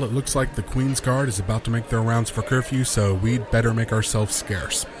 Well, it looks like the Queen's Guard is about to make their rounds for curfew, so we'd better make ourselves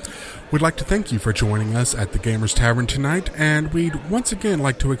scarce. We'd like to thank you for joining us at the Gamers Tavern tonight, and we'd once again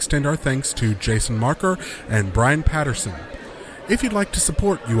like to extend our thanks to Jason Marker and Brian Patterson. If you'd like to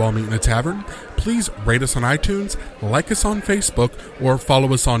support You All Meet in a Tavern, please rate us on iTunes, like us on Facebook, or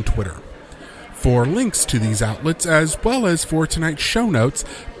follow us on Twitter. For links to these outlets, as well as for tonight's show notes,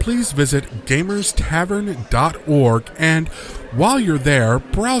 please visit gamerstavern.org, and while you're there,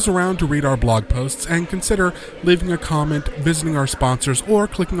 browse around to read our blog posts and consider leaving a comment, visiting our sponsors, or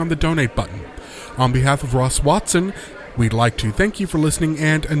clicking on the donate button. On behalf of Ross Watson, we'd like to thank you for listening,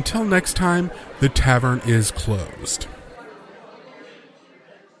 and until next time, the tavern is closed.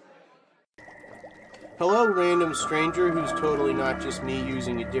 Hello, random stranger who's totally not just me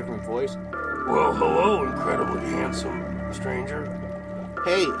using a different voice. Well, hello, incredibly handsome stranger.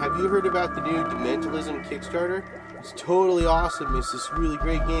 Hey, have you heard about the new Dementalism Kickstarter? It's totally awesome. It's this really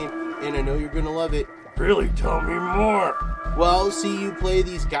great game, and I know you're going to love it. Really, tell me more. Well, see, you play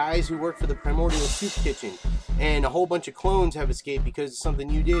these guys who work for the Primordial Soup Kitchen, and a whole bunch of clones have escaped because of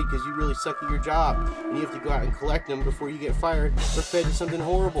something you did because you really suck at your job, and you have to go out and collect them before you get fired or fed to something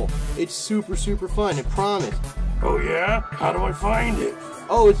horrible. It's super, super fun, I promise. Oh yeah? How do I find it?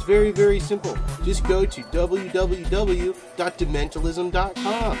 Oh, it's very, very simple. Just go to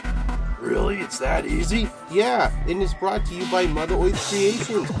www.dementalism.com. Really? It's that easy? Yeah, and it's brought to you by Mother Earth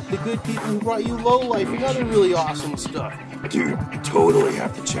Creations, the good people who brought you Low Life and other really awesome stuff. Dude, you totally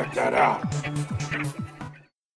have to check that out.